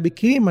reasons I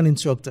became an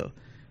instructor,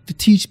 to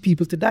teach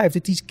people to dive, to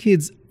teach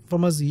kids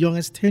from as young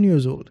as 10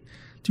 years old,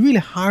 to really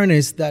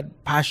harness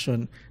that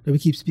passion that we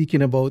keep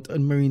speaking about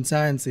in marine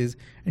sciences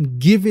and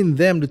giving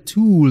them the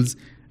tools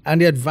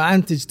and the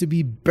advantage to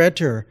be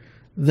better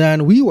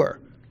than we are.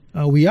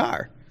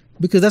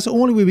 Because that's the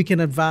only way we can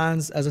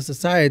advance as a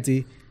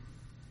society.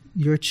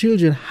 Your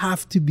children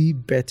have to be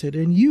better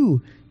than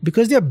you,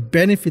 because they're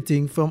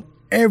benefiting from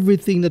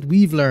everything that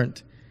we've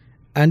learned.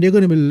 And they're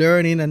going to be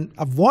learning and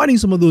avoiding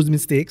some of those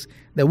mistakes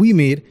that we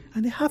made,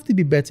 and they have to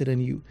be better than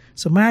you.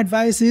 So my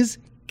advice is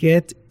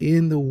get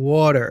in the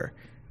water.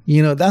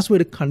 That's where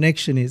the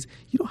connection is.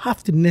 You don't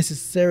have to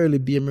necessarily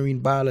be a marine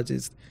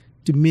biologist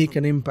to make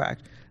an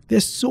impact.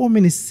 There's so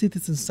many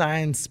citizen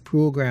science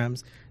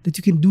programs that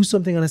you can do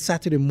something on a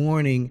Saturday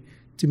morning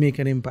to make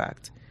an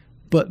impact.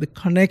 But the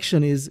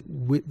connection is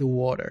with the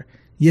water.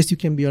 Yes, you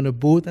can be on a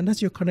boat, and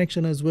that's your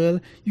connection as well.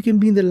 You can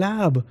be in the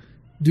lab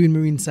doing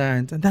marine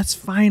science, and that's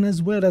fine as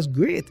well. That's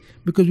great,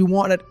 because we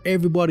want that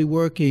everybody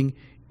working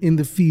in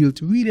the field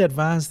to really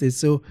advance this.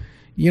 So,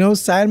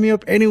 sign me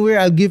up anywhere.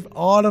 I'll give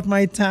all of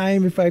my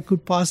time, if I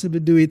could possibly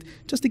do it,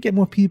 just to get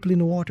more people in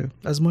the water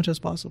as much as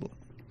possible.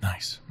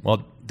 Nice.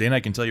 Well, Dane, I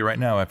can tell you right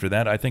now, after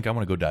that, I think I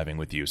want to go diving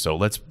with you. So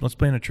let's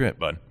plan a trip,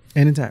 bud.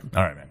 Anytime.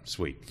 All right, man.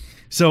 Sweet.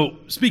 So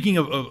speaking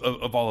of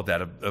all of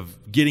that,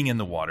 of getting in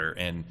the water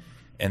and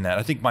that,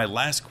 I think my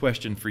last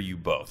question for you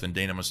both, and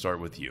Dane, I'm going to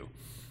start with you,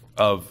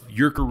 of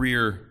your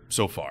career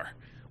so far,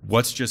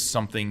 what's just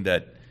something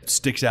that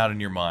sticks out in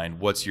your mind?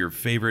 What's your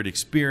favorite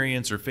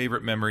experience or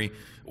favorite memory,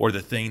 or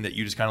the thing that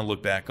you just kind of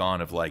look back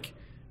on of like,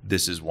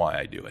 this is why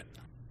I do it?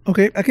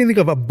 Okay, I can think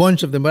of a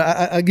bunch of them, but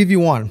I'll give you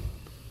one.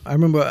 I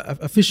remember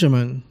a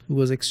fisherman who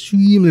was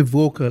extremely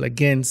vocal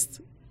against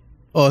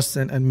us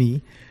and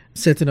me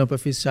setting up a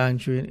fish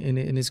sanctuary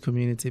in his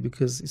community,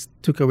 because it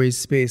took away his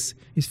space,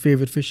 his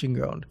favorite fishing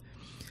ground.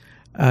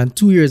 And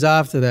 2 years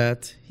after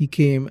that, he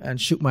came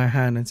and shook my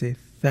hand and said,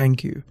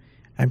 thank you.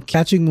 I'm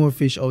catching more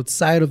fish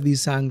outside of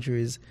these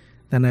sanctuaries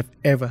than I've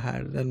ever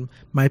had, than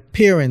my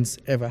parents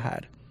ever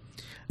had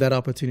that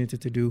opportunity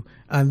to do.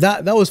 And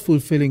that was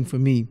fulfilling for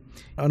me.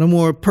 On a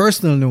more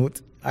personal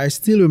note, I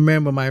still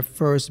remember my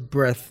first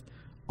breath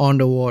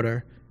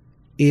underwater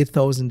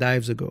 8,000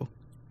 dives ago.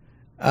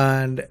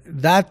 And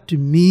that to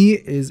me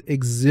is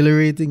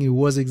exhilarating. It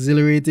was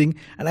exhilarating.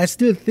 And I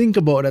still think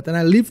about it. And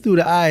I live through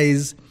the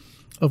eyes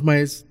of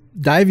my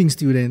diving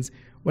students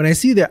when I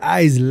see their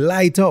eyes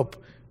light up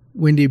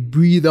when they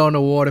breathe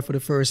underwater for the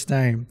first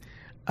time.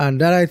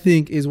 And that, I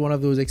think, is one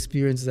of those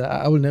experiences that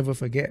I will never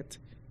forget.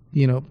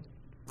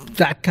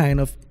 That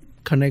kind of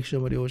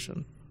connection with the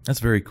ocean.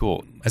 That's very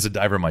cool. As a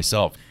diver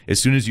myself,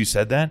 as soon as you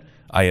said that,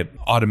 I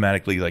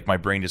automatically, like, my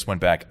brain just went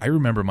back. I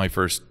remember my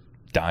first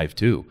dive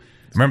too.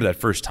 I remember that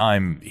first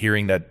time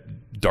hearing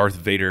that Darth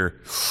Vader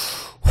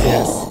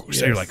so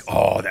you're like,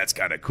 oh, that's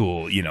kind of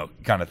cool,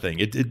 kind of thing.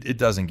 It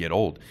doesn't get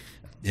old.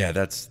 Yeah,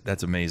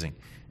 that's amazing.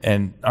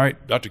 And all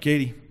right, Dr.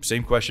 Katie,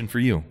 same question for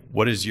you.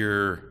 What is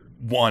your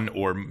one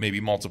or maybe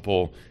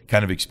multiple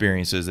kind of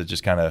experiences that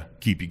just kind of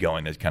keep you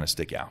going, that kind of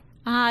stick out?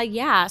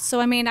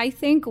 So, I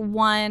think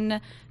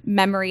one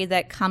memory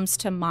that comes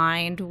to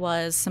mind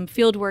was some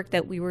field work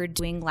that we were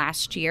doing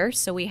last year.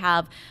 So we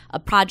have a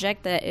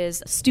project that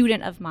is a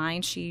student of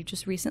mine. She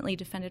just recently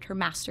defended her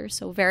master's,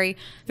 so very,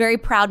 very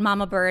proud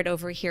mama bird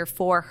over here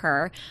for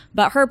her.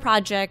 But her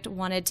project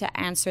wanted to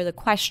answer the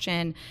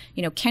question,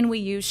 can we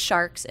use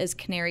sharks as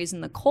canaries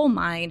in the coal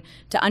mine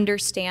to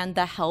understand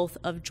the health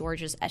of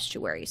Georgia's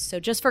estuaries? So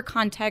just for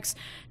context,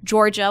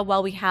 Georgia,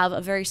 while we have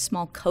a very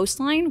small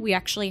coastline, we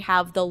actually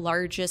have the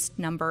largest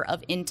number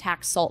of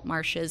intact salt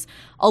marshes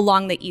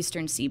along the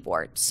eastern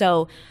seaboard.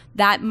 So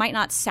that might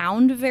not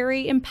sound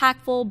very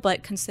impactful,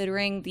 but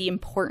considering the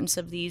importance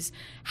of these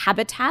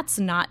habitats,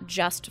 not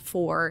just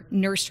for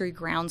nursery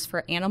grounds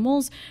for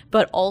animals,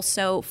 but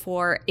also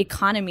for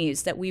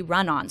economies that we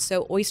run on.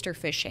 So oyster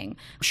fishing,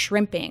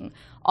 shrimping,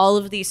 all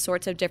of these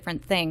sorts of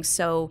different things.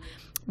 So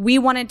we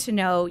wanted to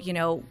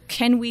know,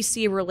 can we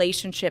see a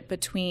relationship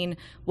between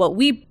what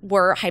we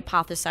were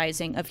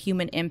hypothesizing of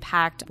human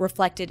impact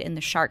reflected in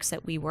the sharks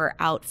that we were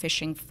out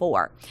fishing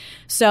for?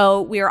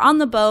 So we were on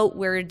the boat.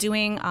 We're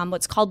doing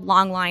what's called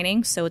long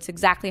lining. So it's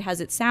exactly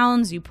as it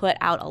sounds. You put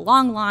out a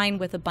long line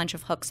with a bunch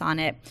of hooks on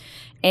it.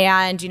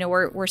 And,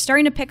 we're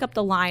starting to pick up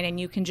the line, and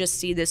you can just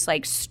see this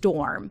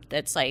storm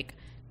that's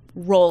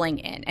rolling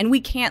in, and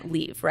we can't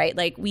leave,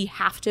 right? We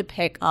have to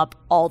pick up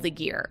all the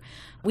gear.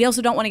 We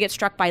also don't want to get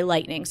struck by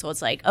lightning. So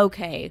it's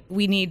okay,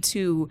 we need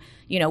to,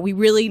 we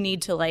really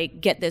need to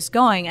get this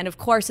going. And of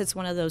course it's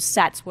one of those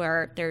sets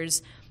where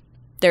it's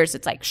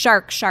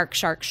shark, shark,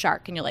 shark,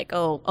 shark. And you're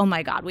oh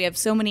my God, we have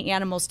so many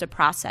animals to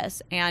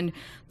process. And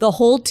the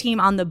whole team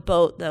on the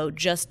boat though,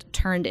 just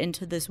turned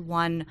into this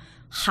one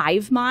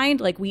hive mind.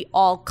 We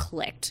all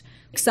clicked.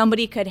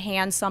 Somebody could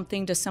hand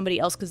something to somebody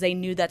else because they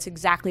knew that's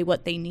exactly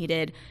what they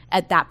needed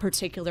at that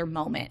particular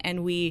moment.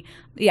 And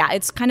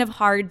it's kind of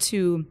hard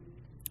to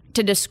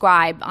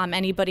describe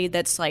anybody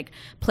that's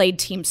played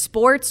team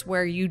sports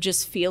where you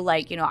just feel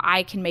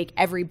I can make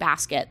every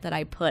basket that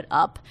I put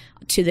up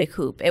to the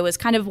coop. It was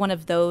kind of one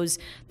of those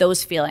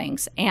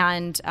feelings.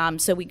 And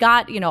so we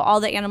got, all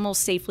the animals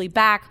safely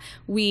back.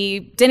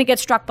 We didn't get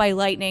struck by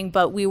lightning,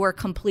 but we were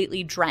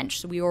completely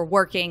drenched. We were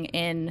working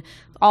in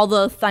all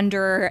the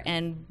thunder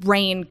and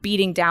rain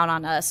beating down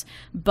on us.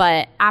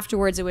 But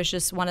afterwards, it was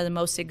just one of the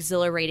most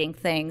exhilarating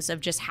things of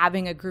just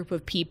having a group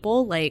of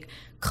people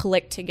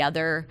click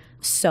together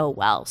so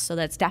well. So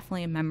that's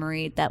definitely a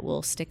memory that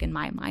will stick in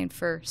my mind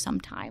for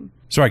some time.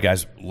 So, all right,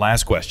 guys,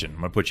 last question. I'm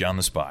going to put you on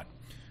the spot.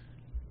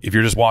 If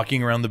you're just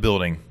walking around the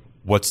building,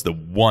 what's the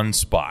one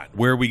spot?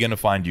 Where are we going to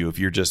find you if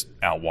you're just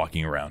out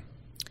walking around?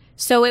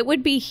 So it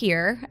would be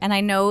here. And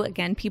I know,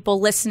 again, people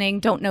listening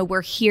don't know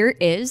where here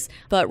is,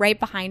 but right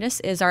behind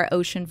us is our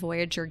Ocean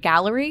Voyager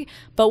gallery.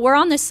 But we're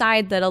on the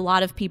side that a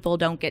lot of people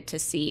don't get to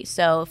see.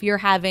 So if you're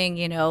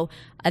having,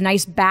 a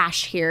nice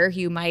bash here,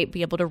 you might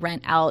be able to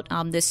rent out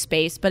this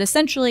space. But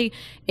essentially,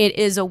 it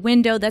is a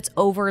window that's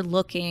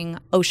overlooking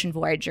Ocean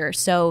Voyager.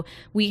 So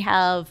we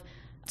have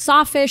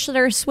sawfish that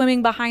are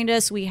swimming behind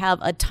us. We have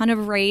a ton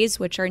of rays,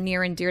 which are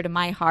near and dear to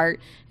my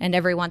heart. And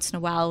every once in a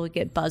while, we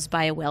get buzzed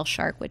by a whale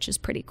shark, which is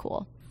pretty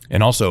cool.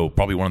 And also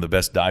probably one of the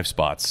best dive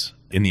spots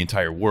in the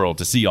entire world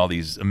to see all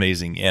these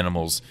amazing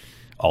animals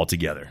all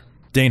together.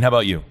 Dane, how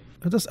about you?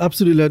 I just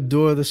absolutely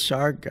adore the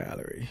shark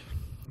gallery.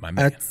 My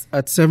man.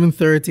 At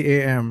 7:30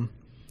 a.m.,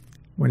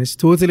 when it's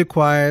totally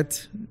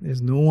quiet,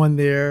 there's no one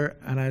there,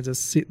 and I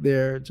just sit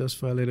there just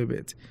for a little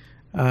bit.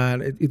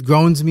 And it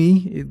grounds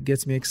me. It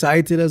gets me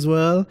excited as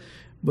well.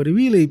 But it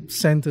really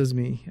centers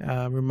me,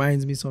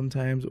 reminds me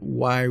sometimes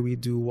why we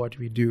do what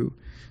we do.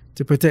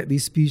 To protect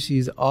these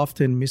species,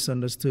 often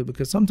misunderstood,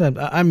 because sometimes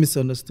I'm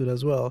misunderstood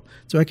as well,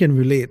 so I can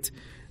relate.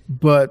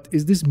 But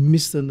it's this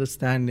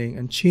misunderstanding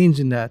and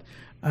changing that.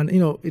 And,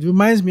 it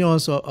reminds me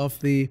also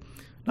of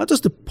not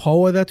just the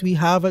power that we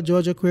have at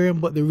Georgia Aquarium,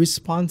 but the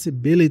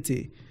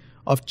responsibility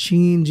of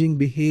changing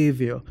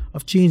behavior,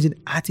 of changing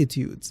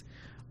attitudes,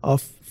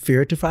 of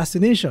fear to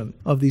fascination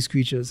of these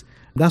creatures.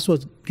 That's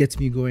what gets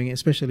me going,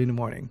 especially in the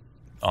morning.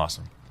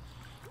 Awesome.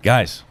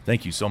 Guys,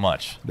 thank you so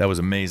much. That was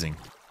amazing.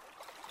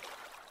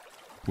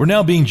 We're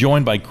now being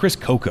joined by Chris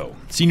Coco,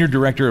 Senior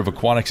Director of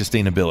Aquatic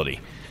Sustainability.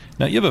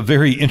 Now, you have a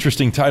very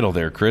interesting title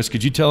there, Chris.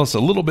 Could you tell us a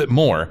little bit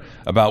more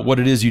about what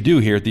it is you do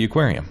here at the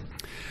aquarium?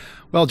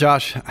 Well,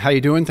 Josh, how you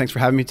doing? Thanks for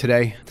having me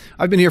today.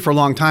 I've been here for a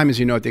long time, as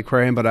you know, at the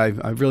aquarium, but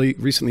I've really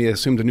recently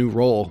assumed a new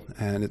role,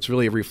 and it's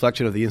really a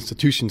reflection of the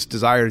institution's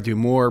desire to do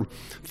more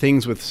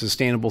things with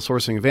sustainable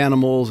sourcing of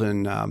animals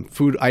and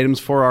food items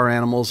for our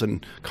animals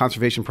and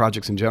conservation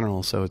projects in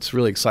general. So it's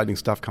really exciting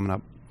stuff coming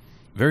up.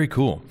 Very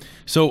cool.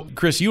 So,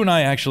 Chris, you and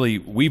I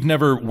we've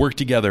never worked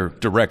together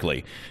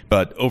directly,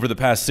 but over the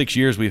past 6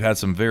 years, we've had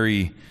some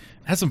very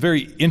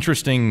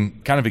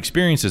interesting kind of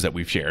experiences that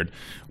we've shared.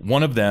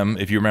 One of them,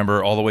 if you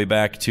remember, all the way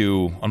back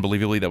to,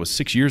 unbelievably, that was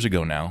 6 years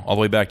ago now, all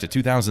the way back to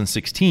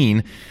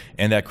 2016,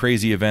 and that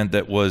crazy event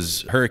that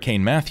was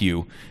Hurricane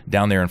Matthew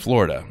down there in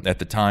Florida. At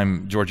the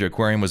time, Georgia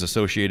Aquarium was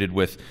associated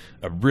with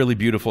a really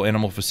beautiful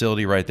animal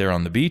facility right there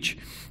on the beach.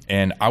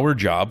 And our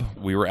job,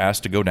 we were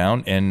asked to go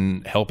down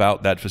and help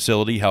out that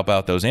facility, help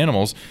out those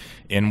animals.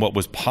 in what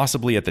was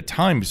possibly at the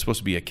time supposed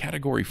to be a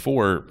Category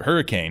 4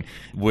 hurricane,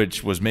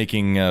 which was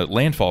making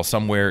landfall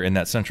somewhere in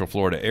that Central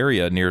Florida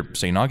area near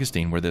St.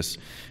 Augustine where this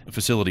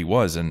facility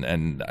was.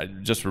 And I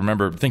just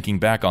remember thinking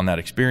back on that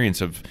experience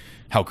of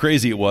how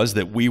crazy it was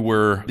that we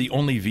were the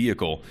only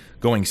vehicle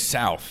going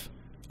south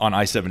on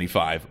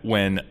I-75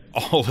 when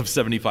all of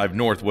 75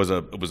 North was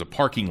a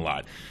parking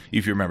lot,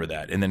 if you remember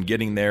that. And then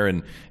getting there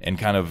and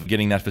kind of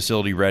getting that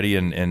facility ready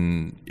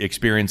and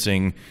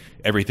experiencing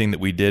everything that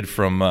we did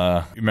from,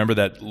 remember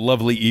that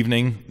lovely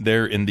evening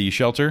there in the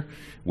shelter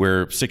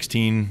where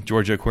 16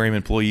 Georgia Aquarium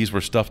employees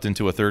were stuffed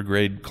into a third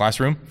grade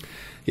classroom?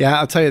 Yeah,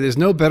 I'll tell you, there's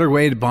no better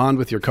way to bond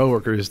with your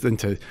coworkers than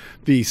to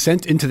be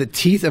sent into the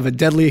teeth of a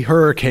deadly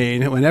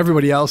hurricane when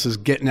everybody else is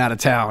getting out of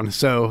town.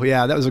 So,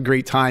 yeah, that was a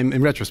great time.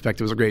 In retrospect,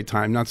 it was a great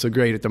time. Not so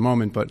great at the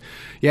moment. But,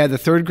 yeah, the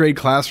third grade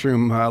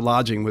classroom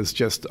lodging was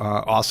just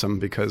awesome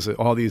because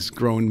all these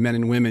grown men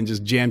and women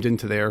just jammed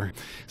into there,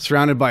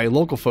 surrounded by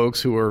local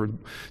folks who were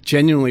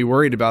genuinely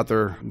worried about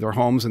their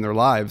homes and their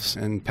lives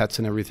and pets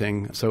and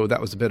everything. So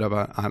that was a bit of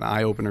an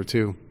eye-opener,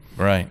 too.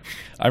 Right.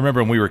 I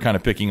remember when we were kind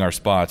of picking our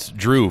spots,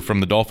 Drew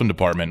from the Dolphin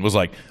department was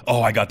like,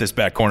 oh, I got this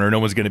back corner. No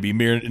one's going to be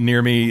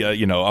near me.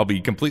 I'll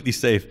be completely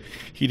safe.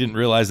 He didn't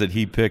realize that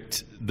he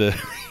picked the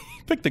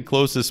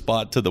closest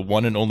spot to the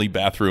one and only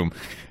bathroom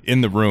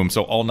in the room.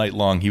 So all night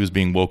long, he was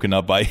being woken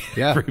up by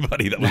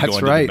everybody that was going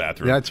to the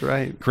bathroom. That's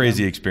right.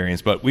 Crazy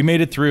experience. But we made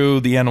it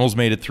through. The animals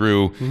made it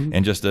through.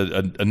 And just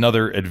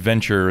another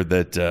adventure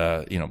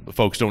that,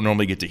 folks don't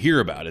normally get to hear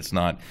about. It's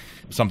not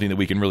something that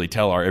we can really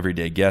tell our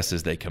everyday guests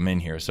as they come in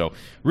here. So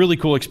really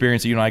cool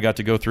experience that you and I got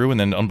to go through. And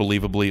then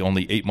unbelievably,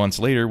 only 8 months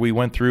later, we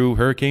went through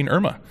Hurricane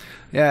Irma.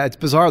 Yeah, it's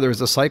bizarre. There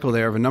was a cycle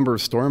there of a number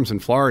of storms in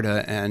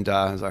Florida, and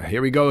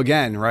here we go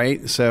again,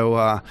 right?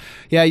 So,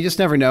 you just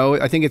never know.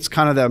 I think it's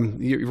kind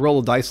of you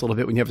roll the dice a little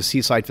bit when you have a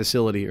seaside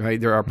facility, right?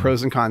 There are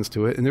pros and cons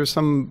to it, and there's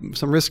some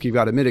risk you've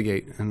got to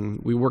mitigate,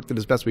 and we worked it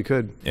as best we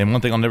could. And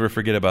one thing I'll never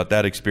forget about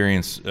that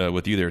experience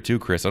with you there too,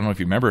 Chris, I don't know if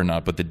you remember or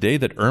not, but the day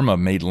that Irma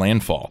made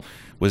landfall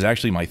was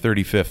actually my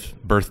 35th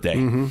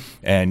birthday.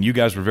 And you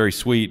guys were very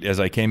sweet. As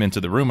I came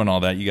into the room and all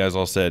that, you guys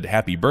all said,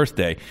 happy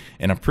birthday.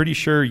 And I'm pretty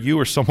sure you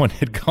or someone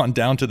had gone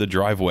down to the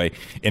driveway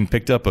and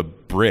picked up a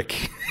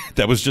brick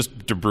that was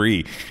just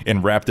debris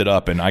and wrapped it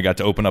up. And I got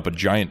to open up a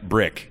giant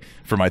brick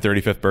for my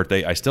 35th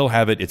birthday. I still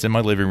have it. It's in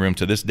my living room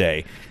to this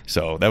day.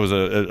 So that was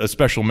a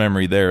special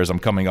memory there as I'm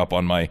coming up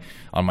on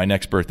my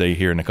next birthday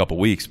here in a couple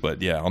weeks.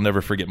 But yeah, I'll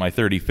never forget my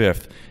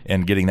 35th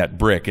and getting that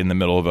brick in the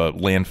middle of a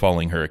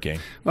landfalling hurricane.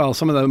 Well,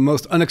 some of the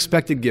most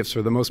unexpected gifts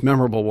are the most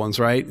memorable ones,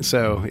 right?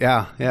 So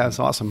yeah, it's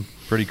awesome.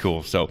 Pretty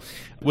cool. So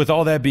with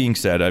all that being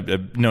said,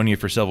 I've known you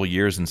for several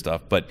years and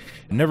stuff, but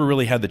never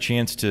really had the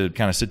chance to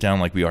kind of sit down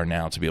like we are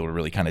now to be able to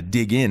really kind of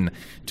dig in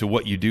to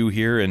what you do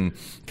here and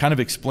kind of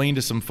explain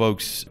to some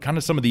folks kind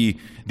of some of the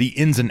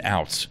ins and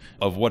outs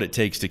of what it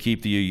takes to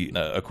keep the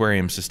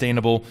aquarium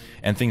sustainable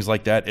and things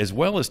like that, as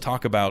well as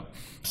talk about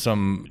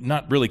some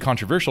not really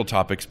controversial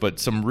topics, but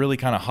some really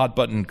kind of hot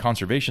button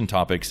conservation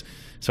topics,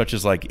 such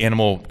as like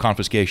animal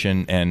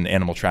confiscation and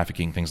animal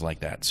trafficking, things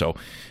like that. So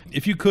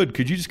if you could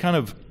you just kind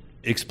of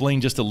explain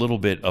just a little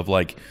bit of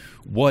like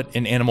what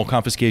an animal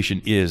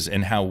confiscation is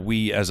and how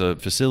we as a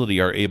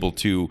facility are able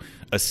to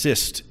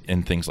assist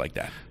in things like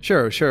that?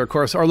 Sure. Of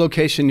course, our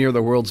location near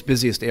the world's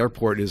busiest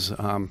airport is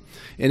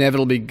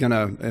inevitably going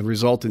to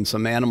result in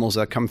some animals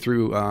that come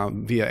through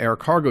via air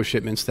cargo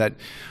shipments that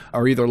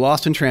are either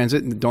lost in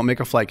transit and don't make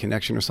a flight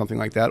connection or something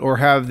like that, or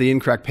have the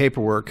incorrect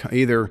paperwork,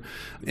 either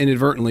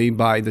inadvertently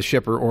by the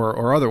shipper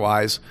or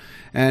otherwise.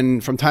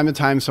 And from time to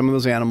time, some of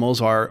those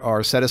animals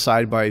are set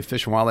aside by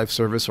Fish and Wildlife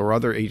Service or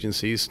other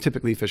agencies,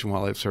 typically Fish and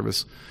Wildlife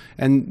Service,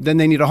 and then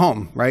they need a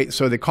home, right?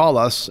 So they call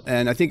us,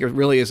 and I think it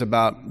really is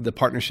about the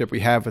partnership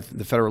we have with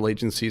the federal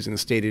agencies and the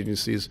state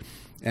agencies.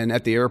 And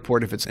at the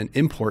airport, if it's an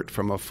import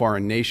from a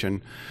foreign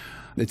nation,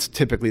 it's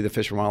typically the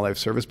Fish and Wildlife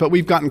Service. But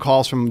we've gotten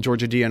calls from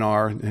Georgia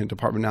DNR and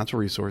Department of Natural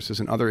Resources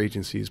and other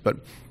agencies. But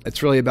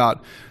it's really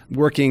about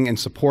working and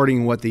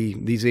supporting what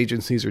these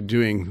agencies are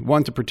doing,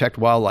 one, to protect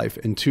wildlife,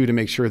 and two, to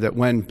make sure that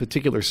when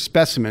particular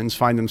specimens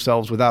find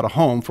themselves without a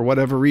home for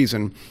whatever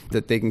reason,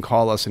 that they can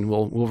call us and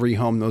we'll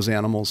rehome those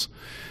animals.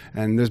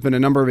 And there's been a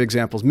number of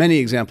examples, many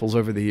examples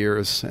over the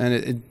years, and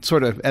it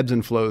sort of ebbs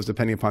and flows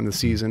depending upon the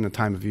season, the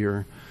time of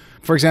year.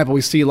 For example,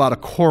 we see a lot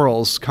of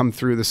corals come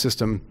through the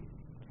system.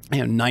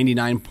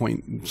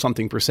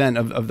 99-point-something%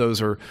 of those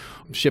are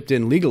shipped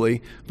in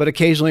legally, but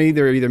occasionally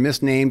they're either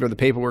misnamed or the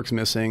paperwork's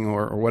missing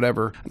or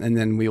whatever, and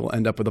then we will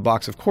end up with a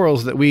box of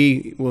corals that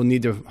we will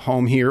need to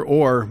home here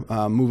or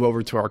move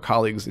over to our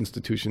colleagues'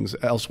 institutions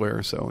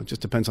elsewhere. So it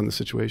just depends on the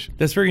situation.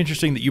 That's very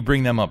interesting that you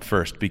bring them up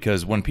first,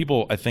 because when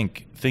people, I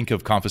think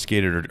of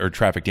confiscated or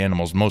trafficked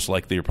animals, most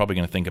likely you're probably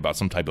going to think about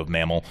some type of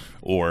mammal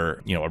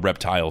or a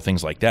reptile,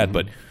 things like that. Mm-hmm.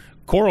 But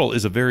coral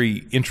is a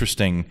very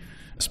interesting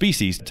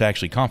species to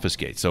actually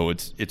confiscate. So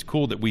it's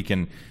cool that we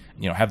can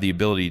have the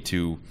ability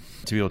to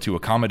be able to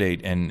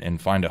accommodate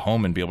and find a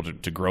home and be able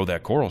to grow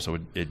that coral so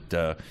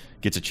it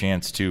gets a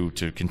chance to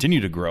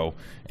continue to grow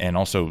and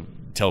also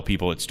tell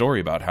people its story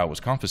about how it was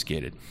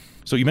confiscated.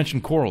 So you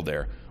mentioned coral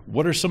there.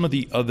 What are some of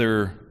the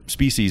other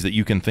species that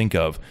you can think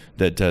of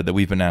that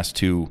we've been asked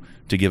to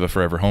give a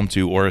forever home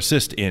to or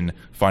assist in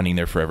finding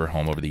their forever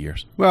home over the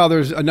years? Well,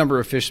 there's a number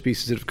of fish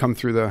species that have come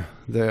through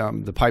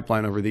the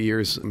pipeline over the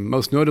years.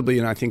 Most notably,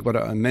 and I think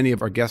what many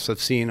of our guests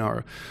have seen,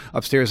 are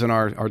upstairs in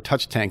our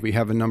touch tank. We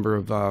have a number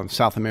of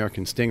South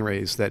American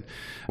stingrays that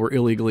were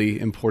illegally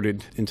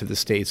imported into the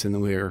States, and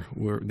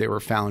they were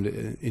found,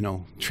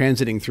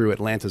 transiting through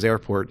Atlanta's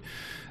airport,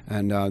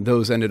 and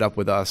those ended up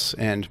with us.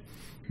 And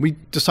we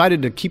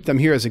decided to keep them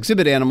here as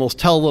exhibit animals,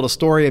 tell a little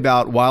story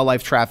about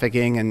wildlife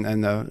trafficking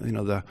and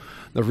the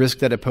risk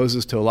that it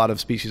poses to a lot of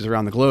species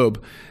around the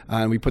globe.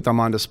 And we put them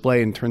on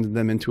display and turned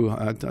them into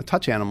a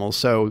touch animals.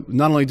 So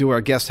not only do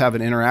our guests have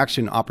an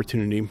interaction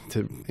opportunity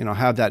to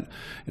have that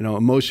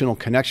emotional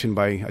connection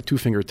by a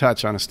two-finger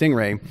touch on a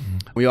stingray,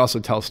 we also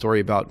tell a story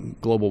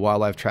about global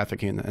wildlife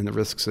trafficking and the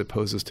risks it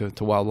poses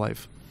to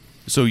wildlife.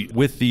 So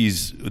with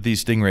these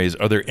stingrays,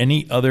 are there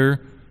any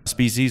other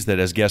species that,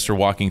 as guests are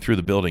walking through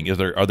the building,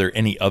 are there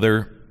any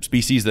other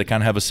species that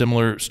kind of have a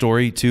similar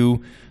story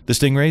to the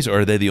stingrays,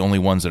 or are they the only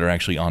ones that are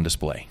actually on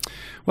display?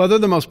 Well, they're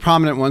the most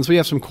prominent ones. We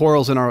have some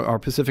corals in our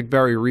Pacific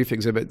Barrier Reef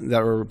exhibit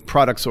that are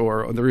products,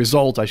 or the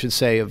result, I should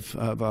say,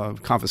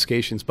 of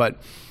confiscations,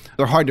 but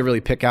they're hard to really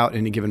pick out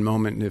any given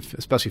moment,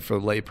 especially for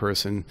the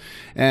layperson.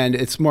 And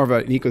it's more of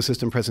an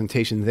ecosystem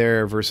presentation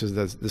there versus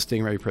the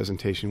stingray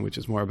presentation, which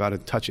is more about a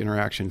touch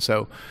interaction.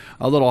 So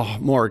a little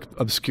more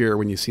obscure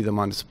when you see them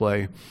on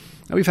display.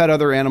 And we've had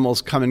other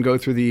animals come and go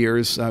through the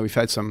years. We've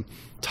had some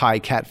Thai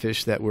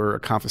catfish that were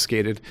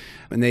confiscated,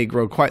 and they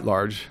grow quite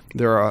large.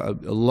 There are a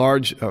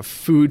large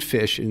food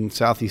fish in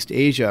Southeast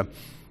Asia,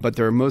 but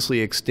they're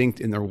mostly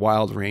extinct in their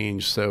wild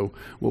range. So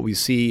what we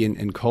see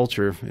in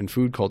culture, in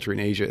food culture in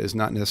Asia, is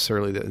not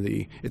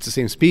necessarily it's the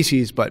same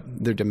species, but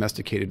they're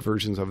domesticated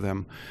versions of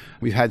them.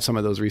 We've had some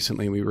of those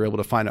recently, and we were able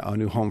to find a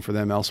new home for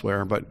them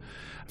elsewhere. But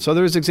so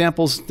there's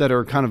examples that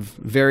are kind of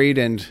varied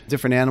and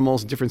different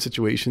animals, different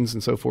situations,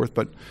 and so forth.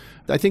 But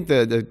I think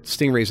the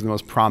stingrays are the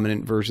most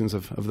prominent versions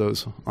of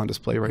those on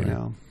display right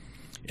now.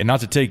 And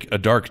not to take a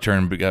dark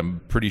turn, but I'm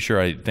pretty sure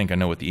I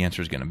know what the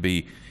answer is going to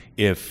be.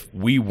 If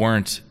we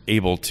weren't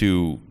able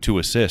to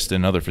assist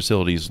in other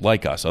facilities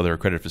like us, other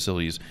accredited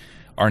facilities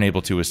aren't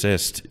able to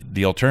assist,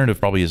 the alternative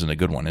probably isn't a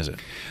good one, is it?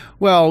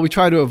 Well, we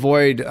try to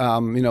avoid,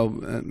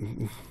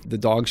 the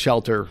dog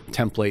shelter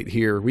template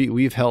here.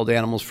 We've held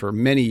animals for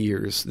many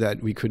years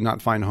that we could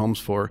not find homes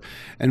for,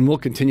 and we'll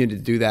continue to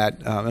do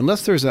that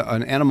unless there's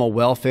an animal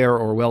welfare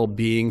or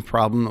well-being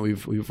problem that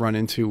we've run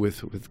into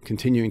with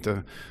continuing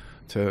to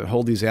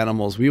hold these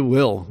animals.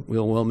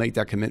 We'll make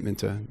that commitment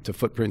to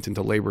footprint and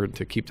to labor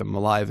to keep them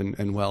alive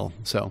and well.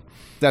 So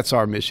that's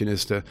our mission,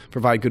 is to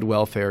provide good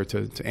welfare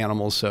to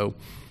animals. So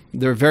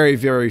there are very,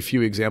 very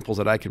few examples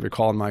that I can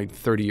recall in my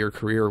 30-year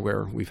career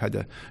where we've had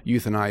to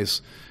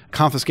euthanize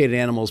confiscated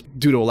animals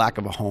due to a lack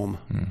of a home.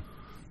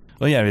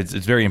 Well, yeah, it's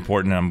very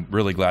important. I'm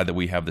really glad that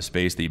we have the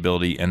space, the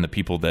ability, and the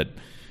people that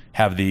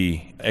have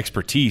the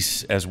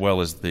expertise as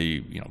well as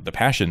the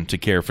passion to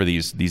care for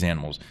these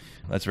animals.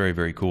 That's very,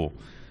 very cool.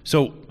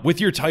 So with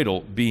your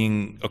title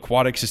being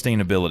Aquatic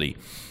Sustainability,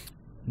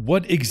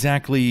 what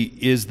exactly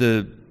is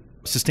the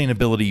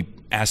sustainability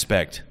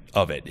aspect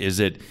of it? Is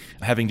it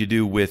having to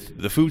do with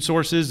the food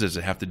sources? Does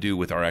it have to do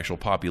with our actual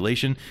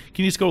population?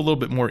 Can you just go a little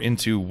bit more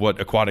into what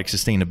aquatic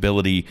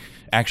sustainability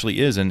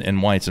actually is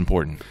and why it's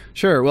important?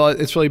 Sure. Well,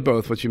 it's really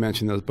both, what you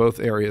mentioned, those both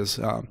areas.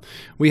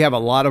 We have a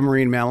lot of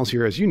marine mammals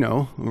here, as you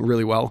know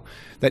really well,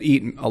 that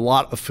eat a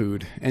lot of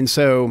food. And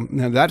so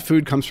that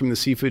food comes from the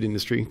seafood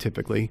industry,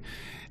 typically.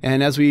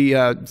 And as we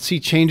see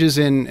changes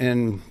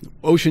in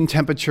ocean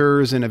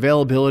temperatures and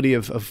availability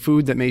of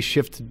food that may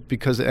shift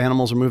because the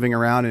animals are moving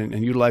around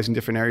and utilizing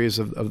different areas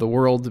of the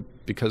world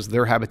because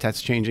their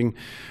habitat's changing,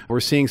 we're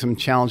seeing some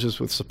challenges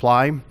with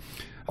supply.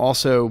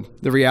 Also,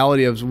 the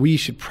reality of we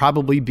should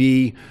probably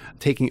be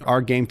taking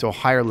our game to a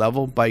higher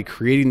level by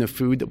creating the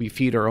food that we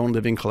feed our own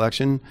living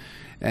collection.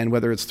 And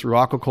whether it's through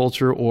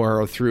aquaculture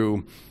or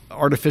through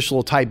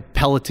artificial type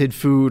pelleted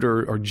food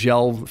or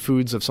gel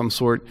foods of some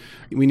sort,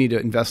 we need to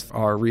invest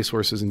our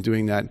resources in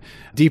doing that.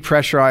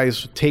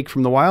 Depressurize, take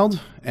from the wild,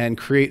 and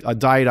create a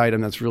diet item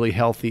that's really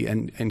healthy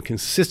and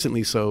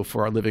consistently so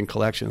for our living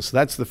collection. So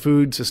that's the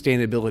food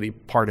sustainability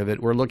part of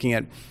it. We're looking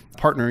at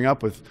partnering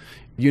up with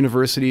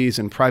universities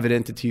and private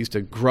entities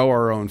to grow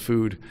our own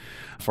food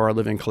for our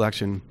living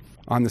collection.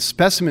 On the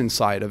specimen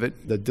side of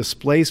it, the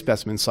display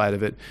specimen side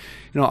of it,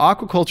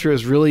 aquaculture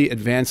has really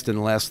advanced in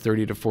the last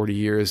 30 to 40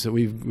 years.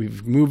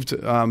 We've moved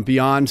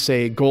beyond,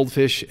 say,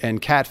 goldfish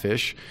and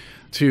catfish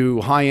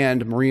to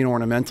high-end marine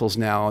ornamentals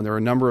now, and there are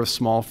a number of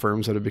small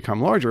firms that have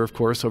become larger, of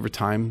course, over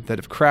time, that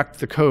have cracked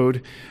the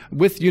code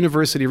with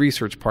university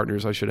research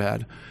partners, I should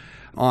add,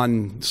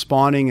 on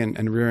spawning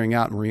and rearing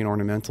out marine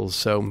ornamentals.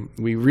 So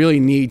we really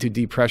need to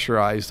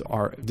depressurize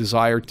our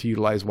desire to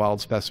utilize wild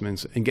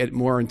specimens and get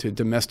more into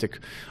domestic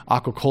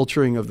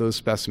aquaculturing of those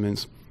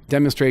specimens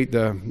demonstrate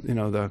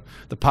the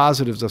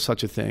positives of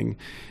such a thing,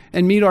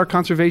 and meet our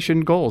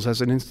conservation goals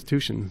as an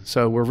institution.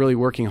 So we're really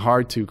working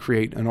hard to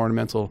create an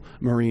ornamental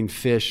marine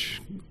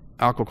fish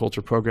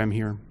aquaculture program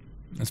here.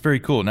 That's very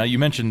cool. Now, you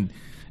mentioned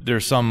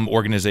there's some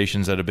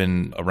organizations that have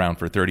been around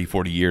for 30,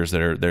 40 years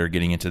that are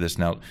getting into this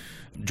now.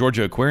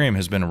 Georgia Aquarium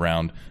has been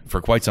around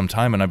for quite some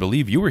time, and I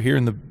believe you were here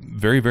in the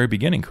very, very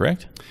beginning,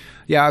 correct?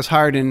 Yeah, I was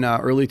hired in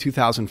early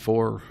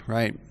 2004,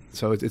 right?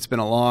 So it's been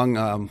a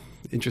long,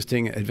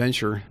 interesting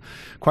adventure.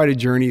 Quite a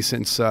journey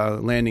since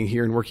landing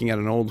here and working at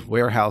an old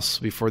warehouse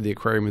before the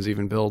aquarium was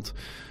even built.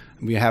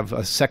 We have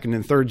a second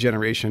and third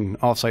generation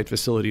offsite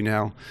facility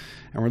now,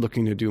 and we're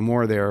looking to do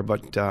more there.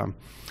 But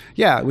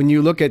yeah, when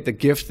you look at the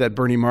gift that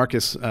Bernie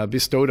Marcus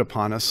bestowed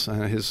upon us,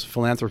 his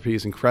philanthropy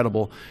is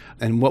incredible,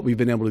 and what we've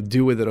been able to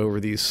do with it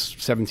over these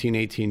 17,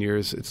 18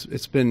 years,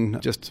 it's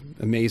been just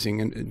amazing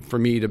and for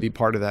me to be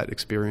part of that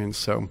experience.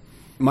 So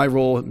my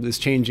role is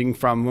changing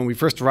from when we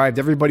first arrived,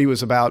 everybody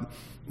was about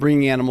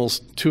bringing animals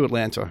to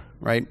Atlanta,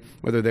 right?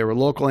 Whether they were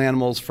local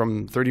animals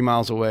from 30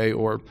 miles away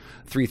or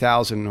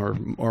 3,000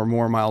 or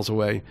more miles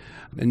away.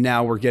 And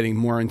now we're getting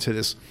more into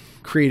this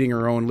creating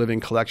our own living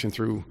collection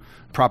through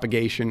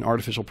propagation,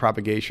 artificial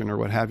propagation, or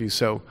what have you.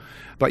 So,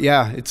 but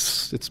yeah,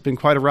 it's been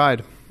quite a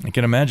ride. I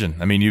can imagine.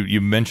 I mean,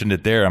 you mentioned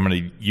it there. I'm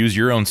going to use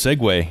your own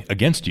segue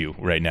against you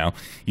right now.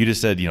 You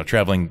just said,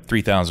 traveling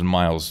 3,000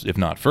 miles, if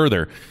not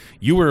further.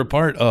 You were a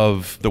part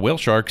of the whale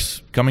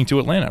sharks coming to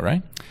Atlanta,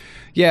 right?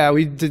 Yeah,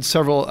 we did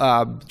several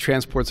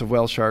transports of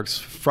whale sharks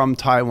from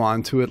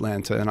Taiwan to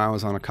Atlanta, and I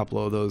was on a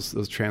couple of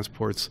those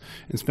transports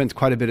and spent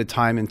quite a bit of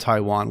time in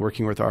Taiwan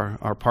working with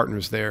our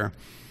partners there.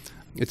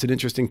 It's an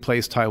interesting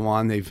place,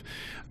 Taiwan. They've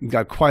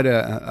got quite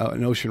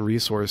an ocean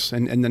resource.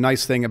 And the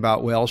nice thing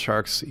about whale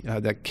sharks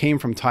that came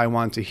from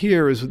Taiwan to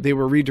here is they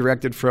were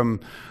redirected from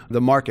the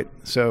market.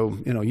 So,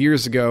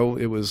 years ago,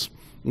 it was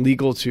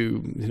legal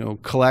to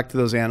collect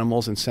those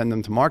animals and send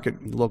them to market,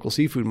 the local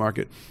seafood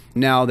market.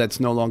 Now that's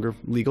no longer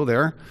legal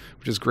there,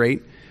 which is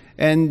great.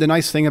 And the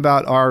nice thing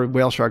about our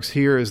whale sharks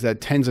here is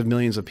that tens of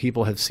millions of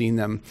people have seen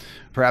them,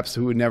 perhaps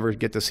who would never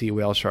get to see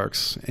whale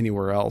sharks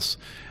anywhere else.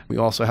 We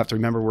also have to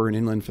remember we're an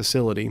inland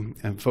facility,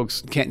 and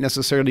folks can't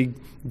necessarily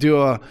do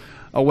a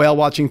whale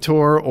watching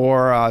tour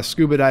or a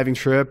scuba diving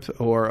trip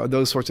or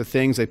those sorts of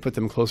things. They put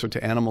them closer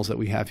to animals that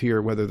we have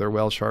here, whether they're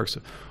whale sharks,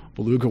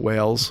 beluga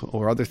whales,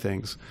 or other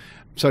things.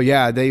 So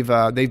yeah, they've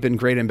been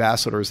great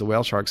ambassadors, the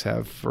whale sharks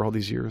have, for all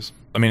these years.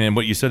 I mean, and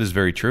what you said is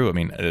very true. I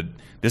mean,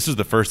 this is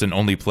the first and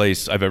only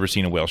place I've ever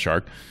seen a whale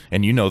shark.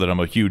 And you know that I'm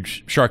a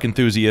huge shark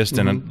enthusiast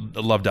and I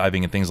love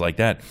diving and things like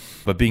that.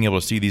 But being able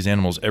to see these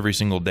animals every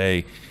single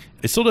day,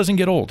 it still doesn't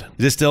get old.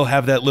 Does it still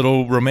have that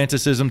little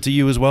romanticism to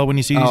you as well when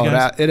you see these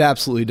guys? It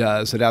absolutely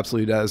does. It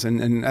absolutely does.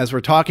 And as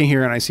we're talking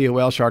here and I see a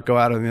whale shark go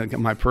out of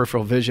my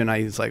peripheral vision,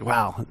 it's like,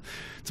 wow,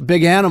 it's a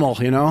big animal,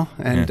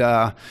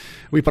 And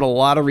we put a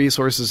lot of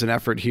resources and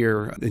effort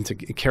here into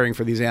caring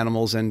for these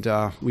animals. And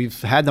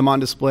we've had them on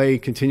display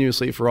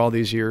continuously for all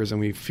these years.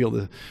 And we feel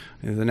the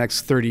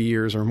next 30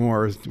 years or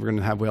more, we're going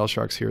to have whale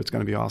sharks here. It's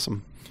going to be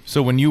awesome.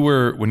 So when you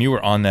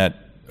were on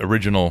that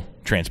original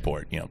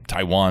transport,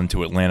 Taiwan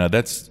to Atlanta,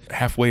 that's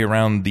halfway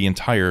around the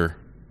entire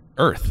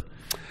Earth.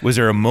 Was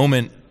there a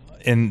moment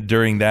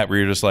during that where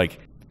you're just like,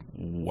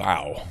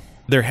 wow,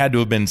 there had to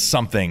have been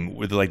something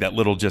with like that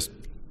little just,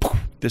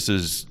 this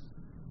is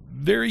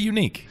very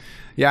unique.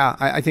 Yeah,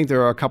 I think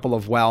there are a couple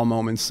of wow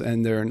moments,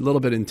 and they're a little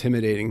bit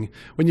intimidating.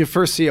 When you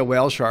first see a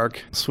whale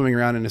shark swimming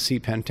around in a sea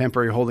pen,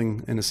 temporary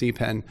holding in a sea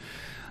pen,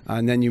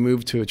 and then you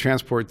move to a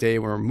transport day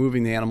where we're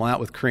moving the animal out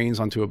with cranes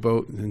onto a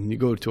boat, and you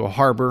go to a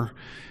harbor,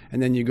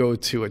 and then you go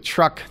to a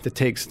truck that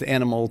takes the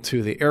animal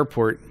to the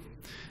airport,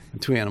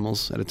 2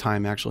 animals at a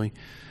time, actually.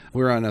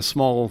 We're on a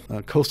small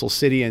coastal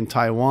city in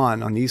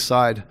Taiwan on the east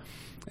side,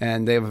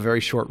 and they have a very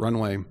short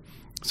runway.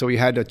 So we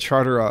had to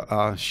charter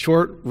a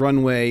short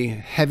runway,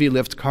 heavy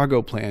lift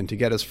cargo plane to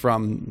get us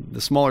from the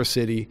smaller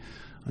city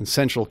on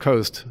Central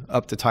Coast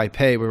up to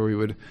Taipei, where we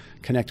would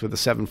connect with the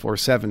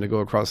 747 to go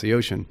across the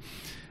ocean.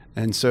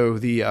 And so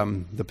the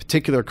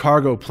particular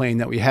cargo plane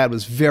that we had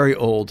was very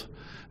old,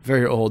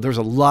 very old. There was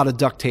a lot of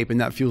duct tape in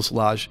that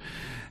fuselage.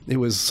 It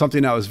was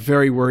something I was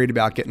very worried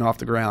about getting off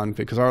the ground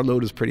because our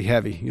load is pretty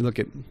heavy. You look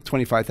at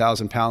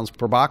 25,000 pounds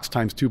per box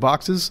times 2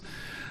 boxes.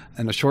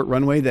 And a short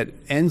runway that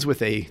ends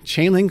with a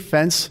chain link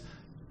fence,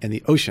 and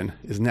the ocean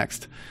is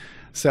next.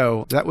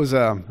 So that was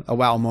a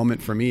wow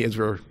moment for me as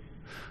we're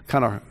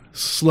kind of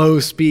slow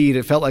speed.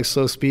 It felt like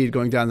slow speed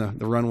going down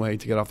the runway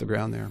to get off the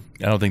ground there.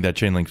 I don't think that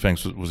chain link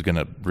fence was going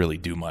to really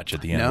do much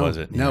at the end, was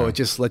it? No, it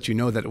just let you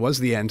know that it was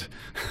the end.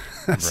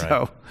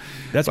 Right.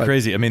 That's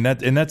crazy. I mean,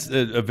 that's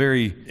a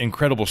very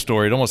incredible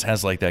story. It almost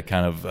has like that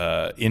kind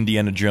of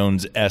Indiana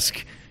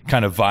Jones-esque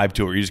kind of vibe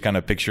to it, where you just kind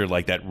of picture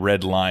like that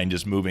red line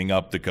just moving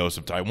up the coast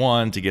of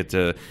Taiwan to get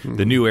to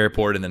the new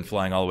airport and then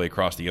flying all the way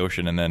across the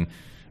ocean, and then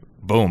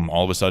boom,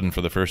 all of a sudden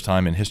for the first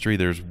time in history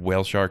there's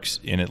whale sharks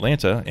in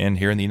Atlanta and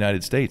here in the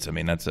United States. I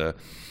mean, that's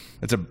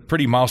It's a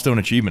pretty milestone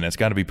achievement. It's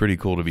got to be pretty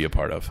cool to be a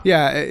part of.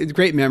 Yeah, it's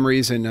great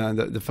memories, and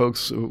the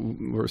folks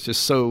were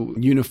just so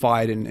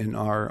unified in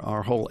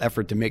our whole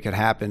effort to make it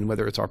happen,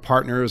 whether it's our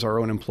partners, our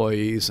own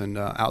employees, and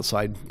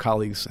outside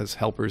colleagues as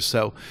helpers.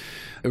 So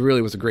it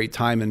really was a great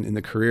time in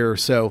the career.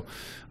 So,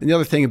 and the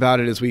other thing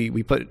about it is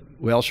we put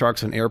whale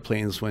sharks on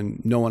airplanes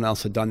when no one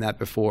else had done that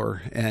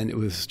before, and it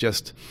was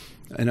just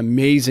an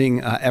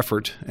amazing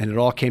effort, and it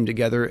all came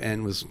together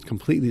and was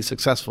completely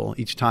successful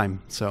each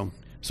time.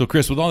 So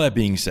Chris, with all that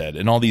being said,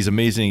 and all these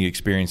amazing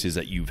experiences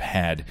that you've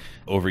had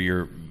over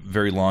your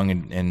very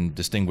long and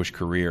distinguished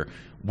career,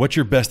 what's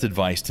your best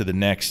advice to the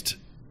next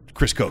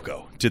Chris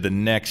Coco, to the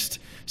next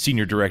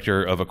Senior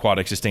Director of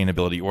Aquatic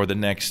Sustainability, or the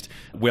next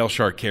whale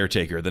shark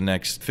caretaker, the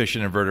next Fish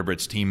and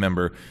Invertebrates team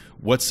member?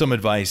 What's some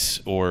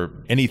advice or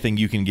anything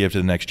you can give to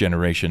the next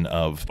generation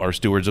of our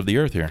stewards of the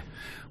earth here?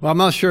 Well, I'm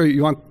not sure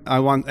I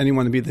want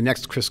anyone to be the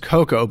next Chris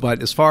Coco,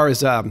 but as far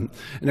as an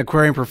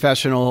aquarium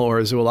professional or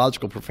a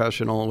zoological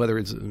professional, whether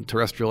it's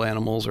terrestrial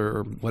animals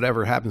or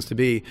whatever it happens to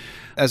be,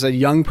 as a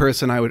young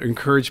person, I would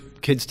encourage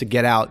kids to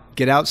get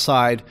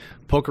outside,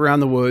 poke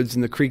around the woods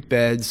and the creek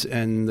beds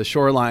and the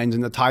shorelines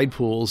and the tide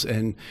pools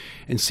and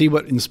see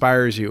what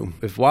inspires you.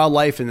 If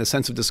wildlife and the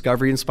sense of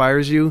discovery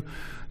inspires you,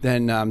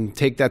 then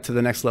take that to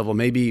the next level.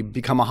 Maybe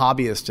become a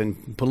hobbyist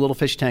and put a little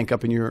fish tank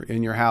up in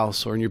your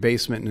house or in your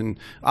basement, and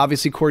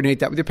obviously coordinate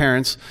that with your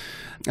parents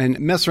and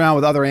mess around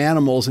with other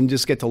animals and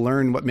just get to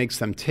learn what makes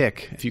them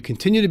tick. If you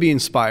continue to be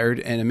inspired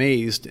and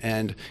amazed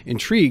and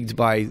intrigued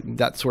by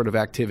that sort of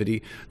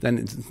activity,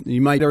 then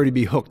you might already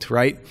be hooked,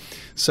 right?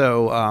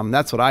 So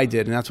that's what I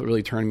did, and that's what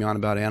really turned me on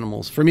about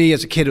animals. For me,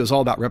 as a kid, it was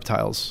all about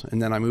reptiles, and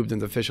then I moved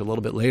into fish a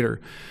little bit later.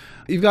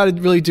 You've got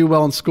to really do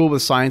well in school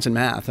with science and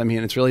math. I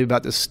mean, it's really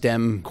about the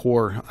STEM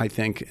core, I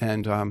think,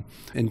 and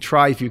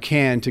try, if you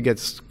can, to get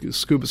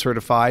scuba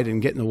certified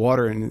and get in the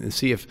water and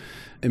see if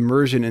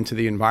immersion into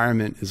the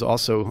environment is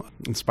also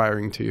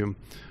inspiring to you.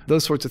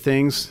 Those sorts of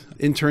things,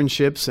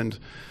 internships, and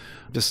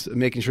just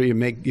making sure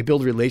you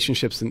build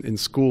relationships in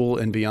school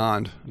and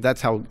beyond.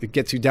 That's how it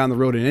gets you down the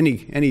road in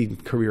any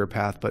career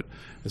path. But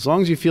as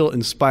long as you feel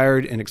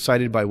inspired and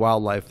excited by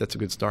wildlife, that's a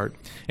good start.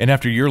 And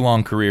after your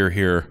long career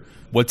here,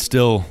 what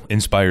still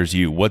inspires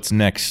you? What's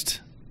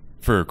next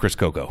for Chris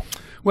Coco?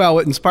 Well,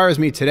 what inspires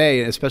me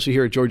today, especially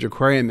here at Georgia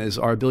Aquarium, is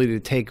our ability to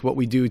take what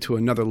we do to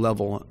another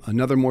level,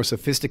 another more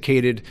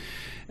sophisticated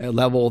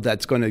level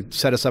that's going to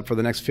set us up for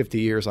the next 50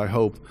 years, I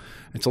hope.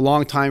 It's a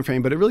long time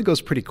frame, but it really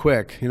goes pretty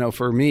quick. You know,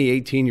 for me,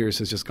 18 years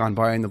has just gone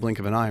by in the blink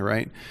of an eye,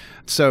 right?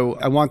 So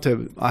I want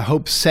to, I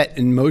hope, set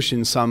in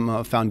motion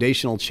some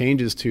foundational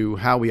changes to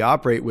how we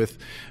operate with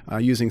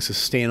using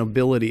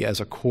sustainability as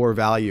a core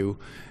value.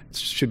 It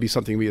should be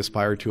something we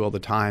aspire to all the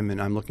time,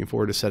 and I'm looking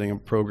forward to setting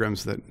up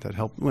programs that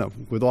help, well,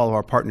 with all of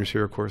our partners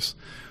here, of course,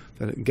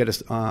 that get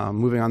us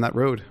moving on that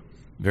road.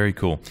 Very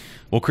cool.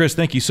 Well, Chris,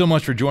 thank you so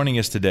much for joining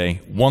us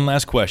today. One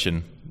last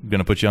question. I'm going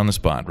to put you on the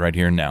spot right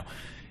here and now.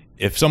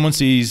 If someone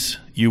sees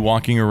you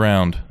walking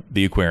around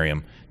the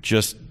aquarium,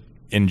 just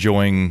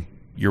enjoying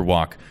your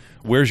walk,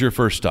 where's your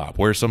first stop?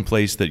 Where's some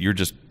place that you're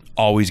just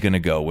always going to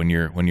go when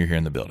you're here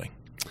in the building?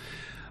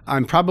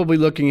 I'm probably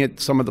looking at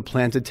some of the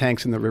planted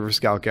tanks in the River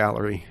Scout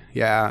Gallery.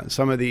 Yeah,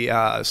 some of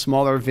the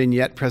smaller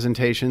vignette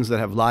presentations that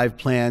have live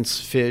plants,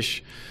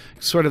 fish,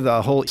 sort of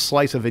the whole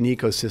slice of an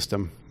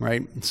ecosystem,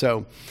 right?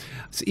 So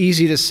it's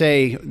easy to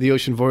say the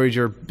Ocean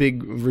Voyager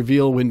big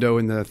reveal window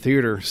in the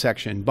theater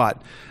section,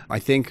 but I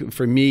think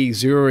for me,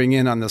 zeroing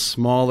in on the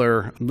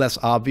smaller, less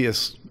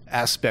obvious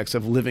aspects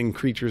of living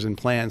creatures and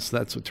plants,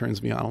 that's what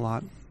turns me on a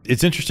lot.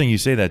 It's interesting you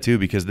say that, too,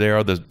 because they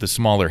are the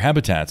smaller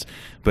habitats,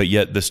 but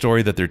yet the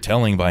story that they're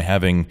telling by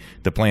having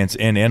the plants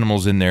and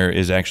animals in there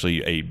is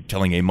actually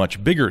telling a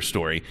much bigger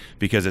story,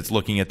 because it's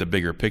looking at the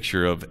bigger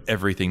picture of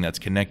everything that's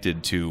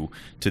connected to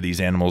these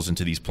animals and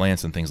to these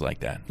plants and things like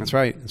that. That's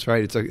right. That's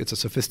right. It's a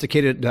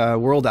sophisticated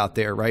world out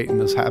there, right?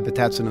 And those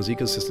habitats and those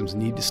ecosystems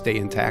need to stay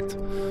intact.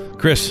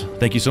 Chris,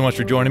 thank you so much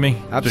for joining me.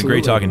 Absolutely. It's been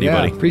great talking to you,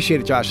 buddy.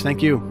 Appreciate it, Josh.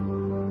 Thank you.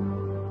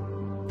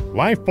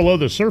 Life Below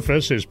the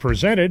Surface is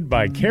presented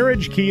by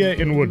Carriage Kia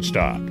in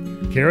Woodstock.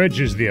 Carriage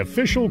is the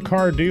official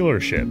car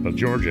dealership of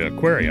Georgia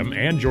Aquarium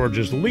and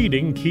Georgia's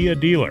leading Kia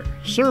dealer.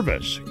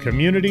 Service,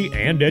 community,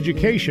 and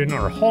education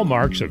are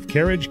hallmarks of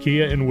Carriage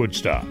Kia in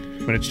Woodstock.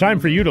 When it's time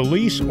for you to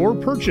lease or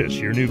purchase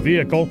your new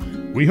vehicle,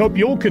 we hope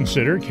you'll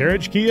consider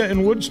Carriage Kia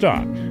in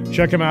Woodstock.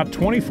 Check them out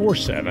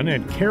 24/7 at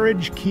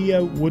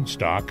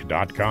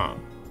carriagekiawoodstock.com.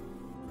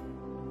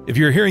 If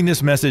you're hearing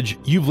this message,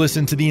 you've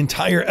listened to the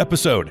entire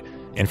episode,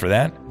 and for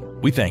that,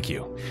 we thank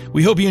you.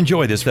 We hope you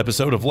enjoyed this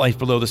episode of Life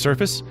Below the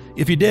Surface.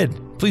 If you did,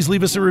 please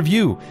leave us a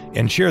review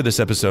and share this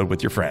episode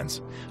with your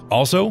friends.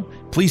 Also,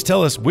 please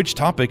tell us which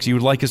topics you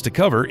would like us to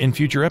cover in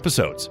future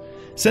episodes.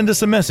 Send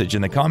us a message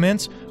in the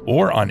comments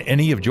or on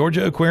any of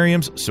Georgia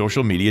Aquarium's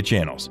social media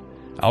channels.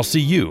 I'll see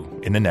you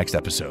in the next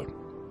episode.